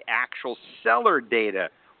about the actual seller data?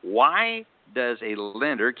 Why does a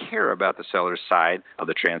lender care about the seller's side of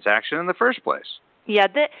the transaction in the first place? Yeah,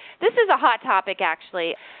 this is a hot topic,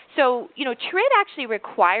 actually. So, TRID actually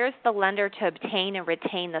requires the lender to obtain and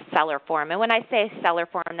retain the seller form. And when I say seller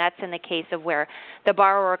form, that's in the case of where the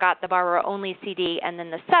borrower got the borrower-only CD, and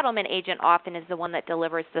then the settlement agent often is the one that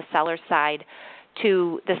delivers the seller side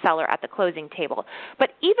to the seller at the closing table.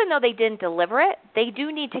 But even though they didn't deliver it, they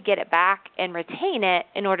do need to get it back and retain it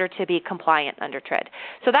in order to be compliant under TRID.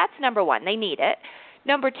 So that's number one. They need it.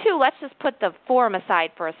 Number two, let's just put the form aside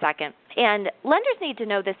for a second. And lenders need to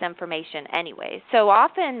know this information anyway. So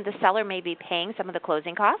often the seller may be paying some of the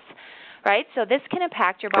closing costs, right? So this can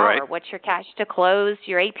impact your borrower. Right. What's your cash to close,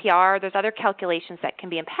 your APR? There's other calculations that can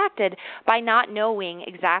be impacted by not knowing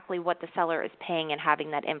exactly what the seller is paying and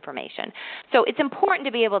having that information. So it's important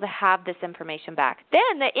to be able to have this information back.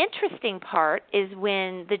 Then the interesting part is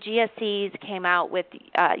when the GSEs came out with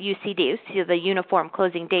UCD, so the Uniform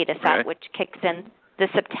Closing Data Set, Right. which kicks in this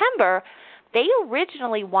September. They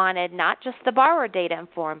originally wanted not just the borrower data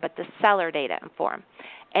inform, but the seller data inform.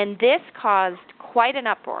 And this caused quite an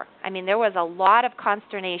uproar. I mean, there was a lot of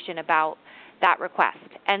consternation about that request.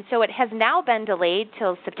 And so it has now been delayed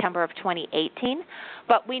till September of 2018,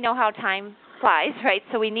 but we know how time flies, right?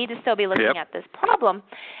 So we need to still be looking at this problem.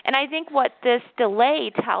 And I think what this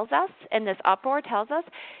delay tells us and this uproar tells us,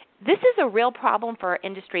 this is a real problem for our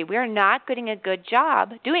industry. We're not doing a good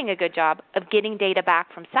job of getting data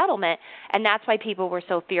back from settlement, and that's why people were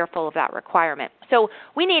so fearful of that requirement. So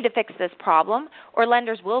we need to fix this problem, or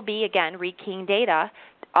lenders will be, again, rekeying data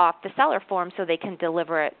off the seller form so they can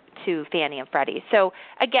deliver it to Fannie and Freddie. So,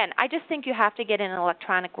 again, I just think you have to get in an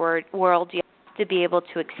electronic world. You have to be able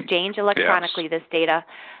to exchange electronically this data,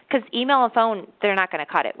 because email and phone, they're not going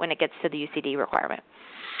to cut it when it gets to the UCD requirement.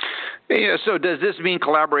 Yeah, so does this mean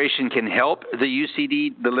collaboration can help the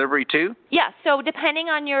UCD delivery too? Yeah, so depending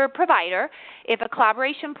on your provider, if a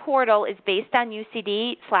collaboration portal is based on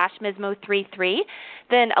UCD/MISMO 3.3,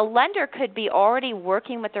 then a lender could be already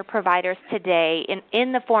working with their providers today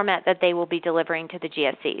in the format that they will be delivering to the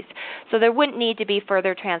GSEs. So there wouldn't need to be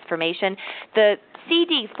further transformation. The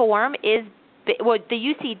CD form is the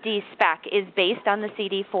UCD spec is based on the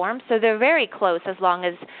CD form, so they're very close as long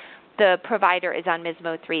as the provider is on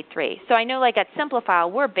MISMO 3.3. So I know like at Simplifile,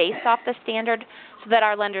 we're based off the standard so that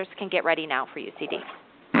our lenders can get ready now for UCD.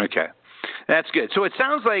 Okay. That's good. So it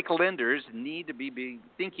sounds like lenders need to be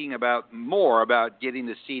thinking more about getting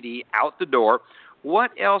the CD out the door.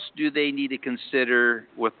 What else do they need to consider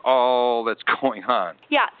with all that's going on?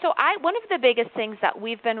 Yeah, so one of the biggest things that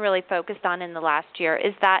we've been really focused on in the last year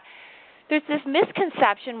is that there's this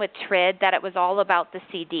misconception with TRID that it was all about the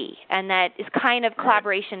CD and that is kind of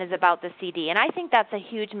collaboration is about the CD. And I think that's a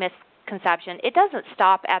huge misconception. It doesn't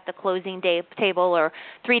stop at the closing day table or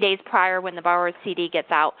 3 days prior when the borrower's CD gets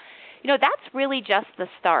out. You know, that's really just the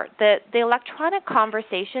start. The electronic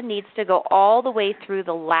conversation needs to go all the way through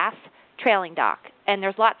the last trailing doc. And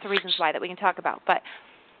there's lots of reasons why that we can talk about. But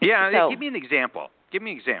give me an example.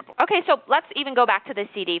 Okay, so let's even go back to the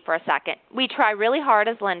CD for a second. We try really hard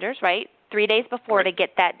as lenders, right, 3 days before to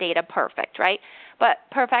get that data perfect, right? But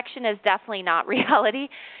perfection is definitely not reality.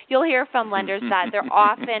 You'll hear from lenders that they're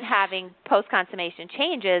often having post-consummation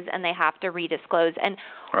changes and they have to redisclose. And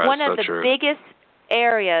one of the biggest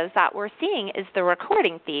areas that we're seeing is the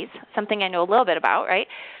recording fees, something I know a little bit about, right?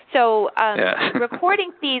 So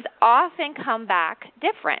recording fees often come back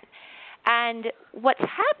different. And what's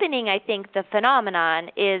happening, I think, the phenomenon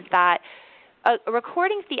is that a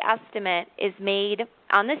recording fee estimate is made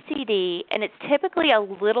on the CD, and it's typically a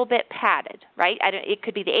little bit padded, right? It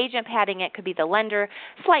could be the agent padding it, it could be the lender,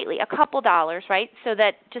 slightly, a couple dollars, right? So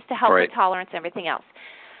that just to help with tolerance and everything else.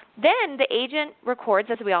 Then the agent records,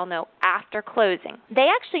 as we all know, after closing. They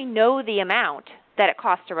actually know the amount that it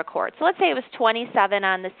costs to record. So let's say it was $27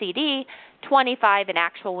 on the CD, $25 in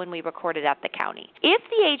actual when we recorded at the county. If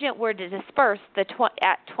the agent were to disperse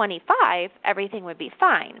at $25, everything would be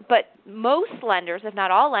fine. But most lenders, if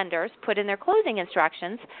not all lenders, put in their closing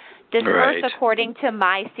instructions, disperse according to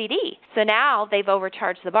my CD. So now they've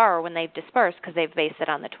overcharged the borrower when they've dispersed because they've based it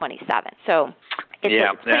on the 27. So it's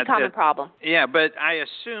a pretty common problem. Yeah, but I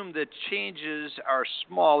assume the changes are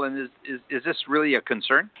small, and is this really a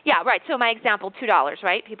concern? Yeah, right. So my example, $2,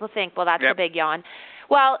 right? People think, well, that's a big yawn.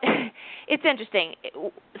 Well, it's interesting.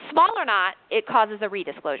 Small or not, it causes a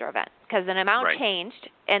redisclosure event because an amount changed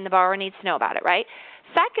and the borrower needs to know about it, right?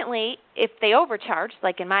 Secondly, if they overcharge,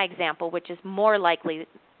 like in my example, which is more likely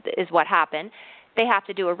is what happened, they have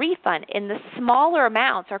to do a refund, and the smaller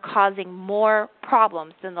amounts are causing more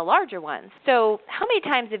problems than the larger ones. So how many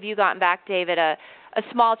times have you gotten back, David, a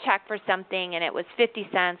small check for something and it was 50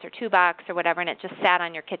 cents or $2 or whatever, and it just sat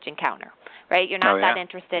on your kitchen counter, right? You're not that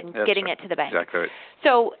interested in getting it to the bank. Exactly.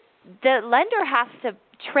 So the lender has to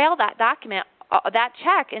trail that document, that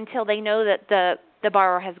check, until they know that the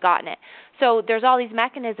borrower has gotten it. So there's all these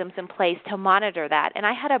mechanisms in place to monitor that. And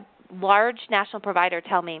I had a large national provider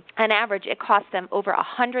tell me, on average, it costs them over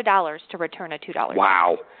 $100 to return a $2.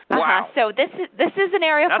 Wow. Wow. So this is an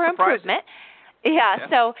area for improvement. Yeah,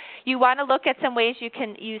 so you want to look at some ways you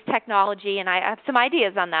can use technology, and I have some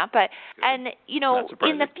ideas on that. But and you know,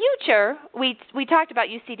 in the future, we talked about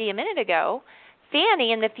UCD a minute ago.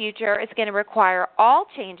 Fannie in the future is going to require all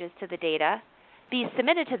changes to the data be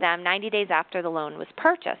submitted to them 90 days after the loan was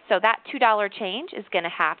purchased. So that $2 change is going to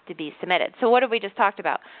have to be submitted. So what have we just talked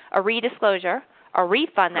about? A redisclosure, a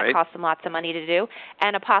refund that costs them lots of money to do,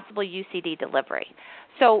 and a possible UCD delivery.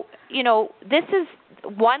 So, this is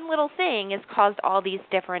one little thing has caused all these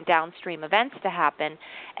different downstream events to happen.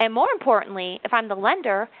 And more importantly, if I'm the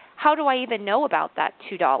lender, how do I even know about that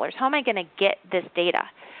 $2? How am I going to get this data?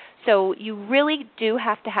 So you really do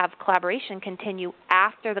have to have collaboration continue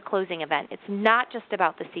after the closing event. It's not just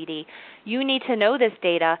about the CD. You need to know this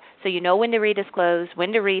data so you know when to redisclose,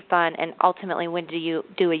 when to refund, and ultimately when do you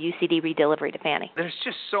do a UCD redelivery to Fannie. There's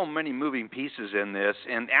just so many moving pieces in this.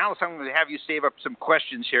 And Alice, I'm going to have you save up some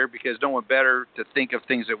questions here because no one better to think of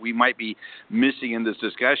things that we might be missing in this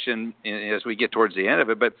discussion as we get towards the end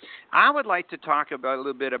of it. But I would like to talk about a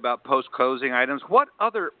little bit about post-closing items. What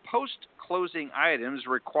other post-closing items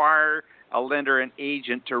require a lender and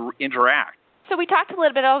agent to interact? So we talked a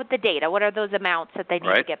little bit about the data. What are those amounts that they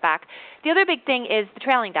need to get back? The other big thing is the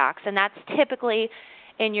trailing docs, and that's typically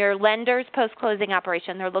in your lender's post-closing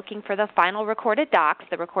operation. They're looking for the final recorded docs.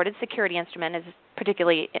 The recorded security instrument is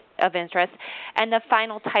particularly of interest, and the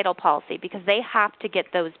final title policy because they have to get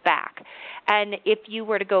those back. And if you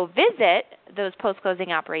were to go visit those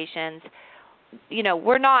post-closing operations,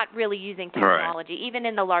 we're not really using technology, even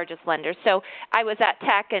in the largest lenders. So I was at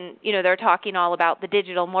Tech, and, they're talking all about the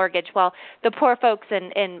digital mortgage. Well, the poor folks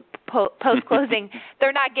in post-closing,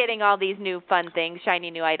 they're not getting all these new fun things,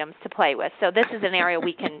 shiny new items to play with. So this is an area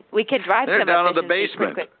we can drive they're some down in the efficiency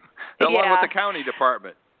basement, quickly. along with the county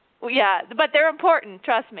department. Yeah, but they're important,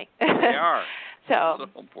 trust me. They are. So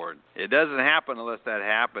important. It doesn't happen unless that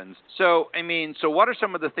happens. So what are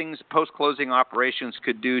some of the things post-closing operations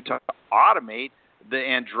could do to automate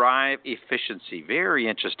and drive efficiency? Very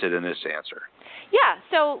interested in this answer. Yeah,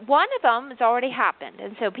 so one of them has already happened,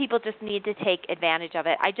 and so people just need to take advantage of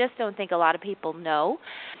it. I just don't think a lot of people know.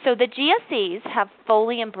 So the GSEs have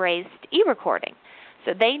fully embraced e-recording.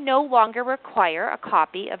 So they no longer require a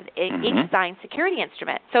copy of each signed security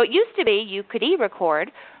instrument. So it used to be you could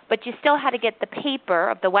e-record, but you still had to get the paper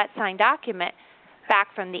of the wet signed document back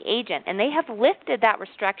from the agent. And they have lifted that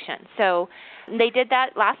restriction. So they did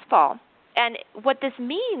that last fall. And what this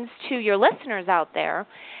means to your listeners out there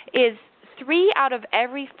is 3 out of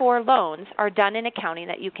every 4 loans are done in a county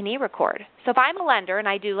that you can e-record. So if I'm a lender and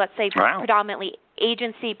I do, let's say, predominantly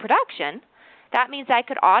agency production, that means I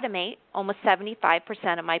could automate almost 75%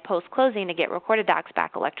 of my post-closing to get recorded docs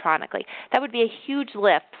back electronically. That would be a huge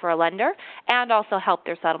lift for a lender and also help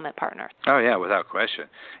their settlement partners. Oh, yeah, without question.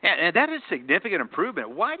 And that is significant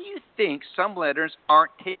improvement. Why do you think some lenders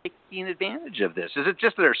aren't taking advantage of this? Is it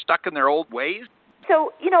just that they're stuck in their old ways?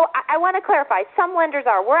 So, I want to clarify. Some lenders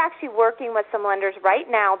are. We're actually working with some lenders right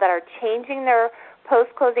now that are changing their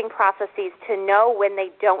post-closing processes to know when they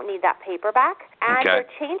don't need that paper back. And they're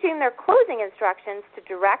changing their closing instructions to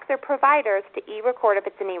direct their providers to e-record if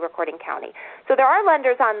it's an e-recording county. So there are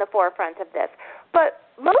lenders on the forefront of this. But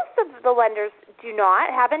most of the lenders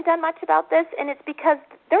haven't done much about this, and it's because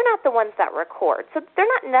they're not the ones that record. So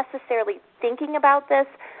they're not necessarily thinking about this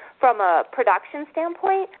from a production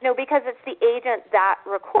standpoint, because it's the agent that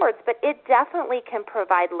records, but it definitely can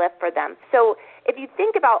provide lift for them. So if you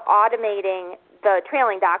think about automating the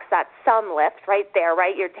trailing docs, that's some lift right there,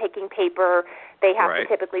 right? You're taking paper. They have to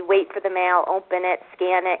typically wait for the mail, open it,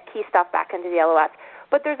 scan it, key stuff back into the LOS.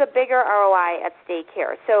 But there's a bigger ROI at stake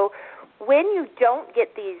here. So when you don't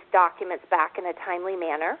get these documents back in a timely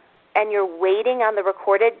manner and you're waiting on the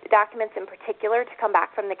recorded documents in particular to come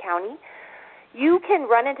back from the county, you can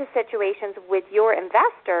run into situations with your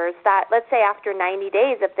investors that, let's say after 90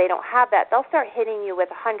 days, if they don't have that, they'll start hitting you with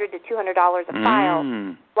 $100 to $200 a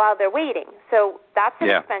file while they're waiting. So that's an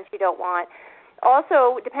expense you don't want.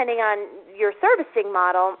 Also, depending on your servicing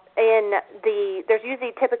model, there's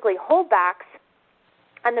usually typically holdbacks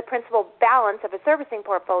on the principal balance of a servicing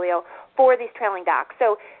portfolio for these trailing docs.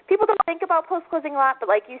 So people don't think about post-closing a lot, but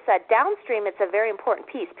like you said, downstream it's a very important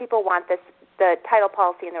piece. People want the title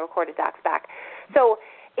policy and the recorded docs back. So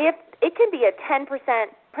if it can be a 10%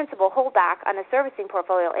 principal holdback on a servicing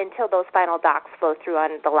portfolio until those final docs flow through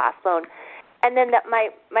on the last loan. And then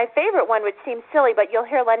my favorite one, which seems silly, but you'll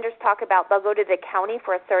hear lenders talk about they'll go to the county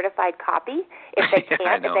for a certified copy if they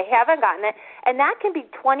can't, if they haven't gotten it. And that can be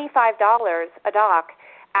 $25 a doc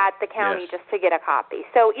at the county just to get a copy.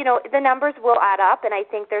 So, the numbers will add up, and I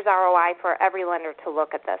think there's ROI for every lender to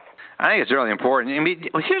look at this. I think it's really important. I mean,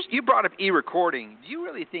 you brought up e-recording. Do you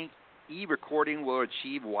really think e-recording will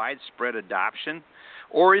achieve widespread adoption?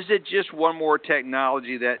 or is it just one more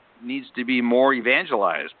technology that needs to be more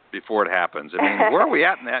evangelized before it happens? I mean, where are we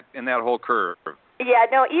at in that whole curve? Yeah,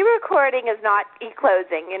 no, e-recording is not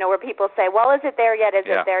e-closing, where people say, well, is it there yet? Is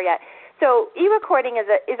it there yet? So e-recording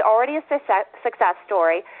is already a success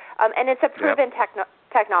story, and it's a proven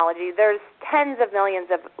technology. There's tens of millions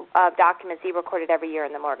of documents e-recorded every year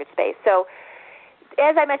in the mortgage space. So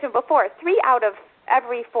as I mentioned before, 3 out of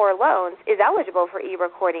every 4 loans is eligible for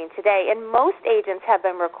e-recording today, and most agents have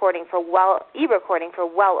been e-recording for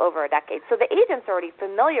well over a decade. So the agents are already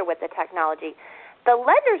familiar with the technology. The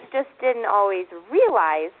lenders just didn't always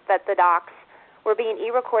realize that the docs were being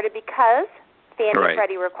e-recorded because Fannie and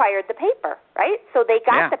Freddie required the paper, right? So they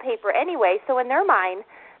got the paper anyway. So in their mind,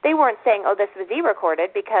 they weren't saying, oh, this was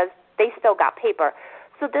e-recorded, because they still got paper.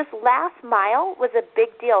 So this last mile was a big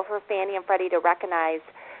deal for Fannie and Freddie to recognize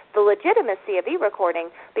the legitimacy of e-recording,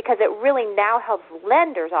 because it really now helps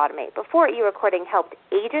lenders automate. Before, e-recording helped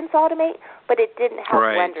agents automate, but it didn't help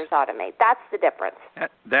lenders automate. That's the difference.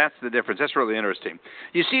 That's the difference. That's really interesting.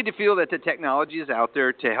 You seem to feel that the technology is out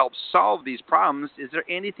there to help solve these problems. Is there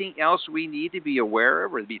anything else we need to be aware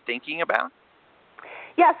of or be thinking about?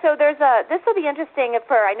 Yeah, so this will be interesting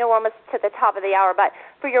I know we're almost to the top of the hour, but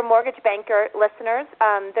for your mortgage banker listeners,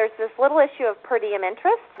 there's this little issue of per diem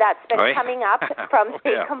interest that's been coming up from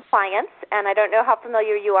state compliance, and I don't know how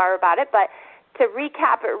familiar you are about it, but to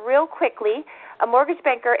recap it real quickly, a mortgage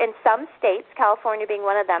banker in some states, California being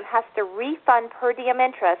one of them, has to refund per diem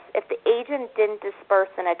interest if the agent didn't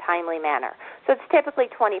disperse in a timely manner. So it's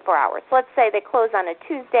typically 24 hours. So let's say they close on a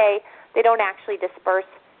Tuesday, they don't actually disperse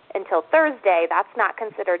until Thursday. That's not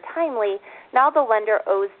considered timely. Now the lender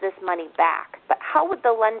owes this money back. But how would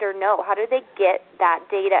the lender know? How do they get that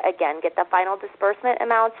data again, get the final disbursement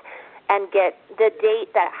amounts, and get the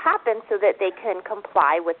date that happened so that they can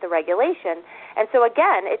comply with the regulation? And so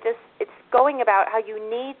again, it's going about how you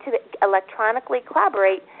need to electronically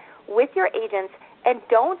collaborate with your agents, and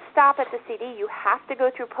don't stop at the CD. You have to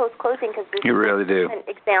go through post-closing, because this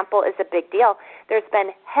example is a big deal. There's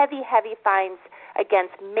been heavy fines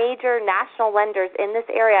against major national lenders in this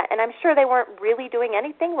area, and I'm sure they weren't really doing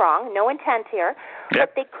anything wrong, no intent here,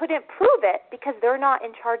 but they couldn't prove it because they're not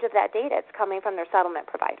in charge of that data. It's coming from their settlement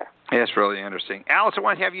provider. That's really interesting. Alice, I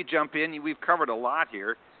want to have you jump in. We've covered a lot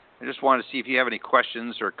here. I just wanted to see if you have any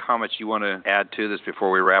questions or comments you want to add to this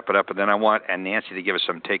before we wrap it up, and then I want Nancy to give us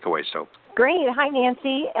some takeaways. So great. Hi,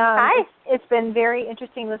 Nancy. Hi. It's been very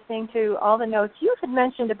interesting listening to all the notes you had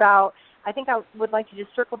mentioned about. I think I would like to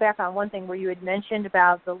just circle back on one thing where you had mentioned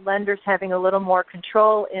about the lenders having a little more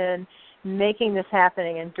control in making this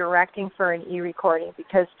happening and directing for an e-recording,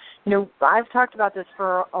 because, I've talked about this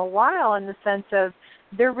for a while in the sense of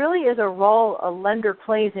there really is a role a lender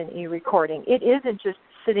plays in e-recording. It isn't just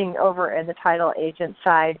sitting over in the title agent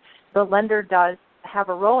side. The lender does have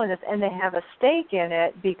a role in this, and they have a stake in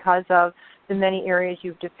it because of the many areas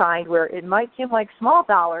you've defined where it might seem like small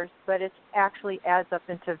dollars, but it actually adds up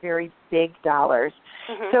into very big dollars.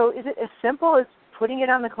 Mm-hmm. So is it as simple as putting it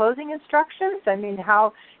on the closing instructions? I mean,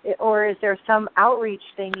 or is there some outreach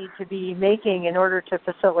they need to be making in order to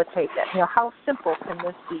facilitate that? How simple can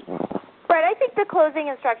this be? Right. I think the closing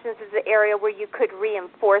instructions is the area where you could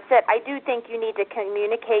reinforce it. I do think you need to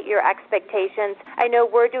communicate your expectations. I know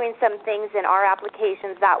we're doing some things in our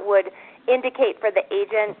applications that would indicate for the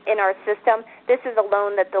agent in our system, this is a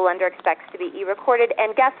loan that the lender expects to be e-recorded,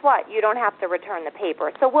 and guess what? You don't have to return the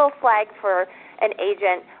paper. So we'll flag for an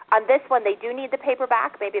agent, on this one they do need the paper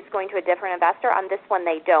back, maybe it's going to a different investor, on this one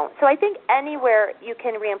they don't. So I think anywhere you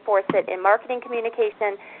can reinforce it in marketing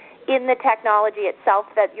communication, in the technology itself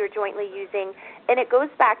that you're jointly using, and it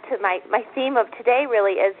goes back to my theme of today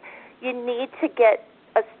really is you need to get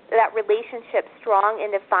that relationship strong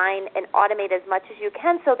and defined and automate as much as you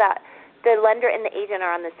can so that the lender and the agent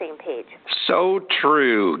are on the same page. So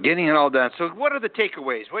true. Getting it all done. So what are the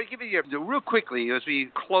takeaways? What give you real quickly as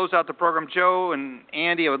we close out the program? Joe and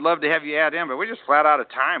Andy, I would love to have you add in, but we're just flat out of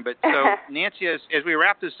time. But so Nancy, as we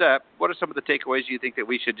wrap this up, what are some of the takeaways you think that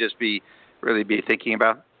we should just really be thinking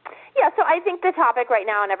about? Yeah, so I think the topic right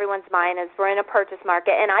now in everyone's mind is we're in a purchase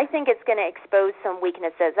market, and I think it's going to expose some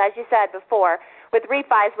weaknesses. As you said before, with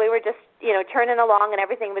refis, we were just, churning along and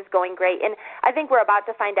everything was going great. And I think we're about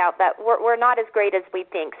to find out that we're not as great as we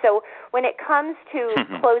think. So when it comes to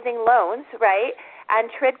closing loans, right,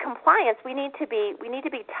 and TRID compliance, we need to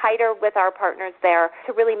be tighter with our partners there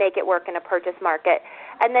to really make it work in a purchase market.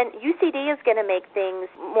 And then UCD is going to make things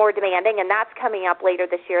more demanding, and that's coming up later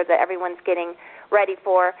this year that everyone's getting ready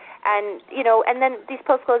for. And, and then these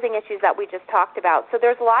post-closing issues that we just talked about. So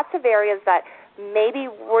there's lots of areas that maybe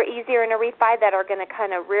were easier in a refi that are going to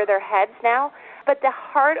kind of rear their heads now. But the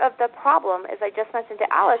heart of the problem, as I just mentioned to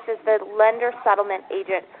Alice, is the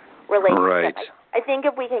lender-settlement-agent relationship. Right. I think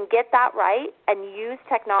if we can get that right and use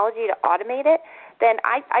technology to automate it, then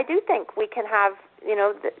I do think we can have,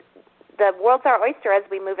 the world's our oyster as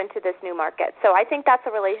we move into this new market. So I think that's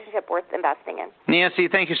a relationship worth investing in. Nancy,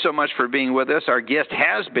 thank you so much for being with us. Our guest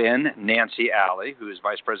has been Nancy Alvey, who is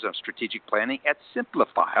Vice President of Strategic Planning at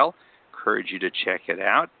Simplifile. Encourage you to check it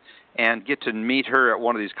out and get to meet her at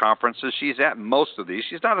one of these conferences. She's at most of these.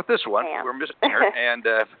 She's not at this one. We're missing her. And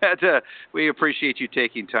but we appreciate you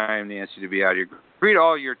taking time, Nancy, to be out here. Greet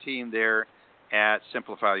all your team there at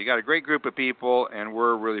Simplifile. You got a great group of people, and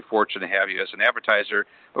we're really fortunate to have you as an advertiser,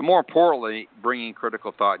 but more importantly, bringing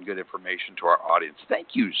critical thought and good information to our audience. Thank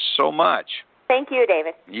you so much. Thank you,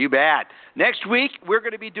 David. You bet. Next week, we're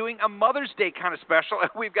going to be doing a Mother's Day kind of special.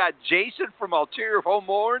 We've got Jason from Ulterior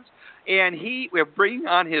Homeowners, and we're bringing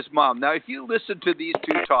on his mom. Now, if you listen to these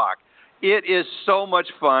two talk, it is so much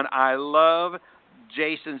fun. I love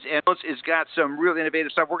Jason's inputs. It's got some real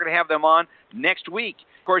innovative stuff. We're going to have them on next week.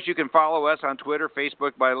 Of course, you can follow us on Twitter,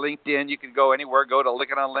 Facebook, by LinkedIn. You can go anywhere. Go to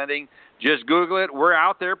Lykken on Lending. Just Google it. We're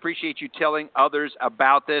out there. Appreciate you telling others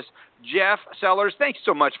about this. Jeff Sellers, thanks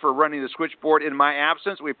so much for running the switchboard in my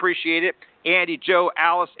absence. We appreciate it. Andy, Joe,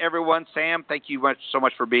 Alice, everyone, Sam, thank you so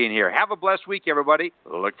much for being here. Have a blessed week, everybody.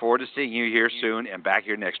 Look forward to seeing you here soon and back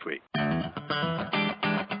here next week.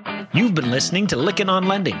 You've been listening to Lykken on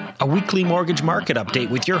Lending, a weekly mortgage market update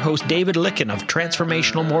with your host David Lykken of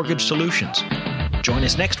Transformational Mortgage Solutions. Join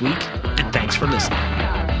us next week, and thanks for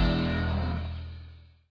listening.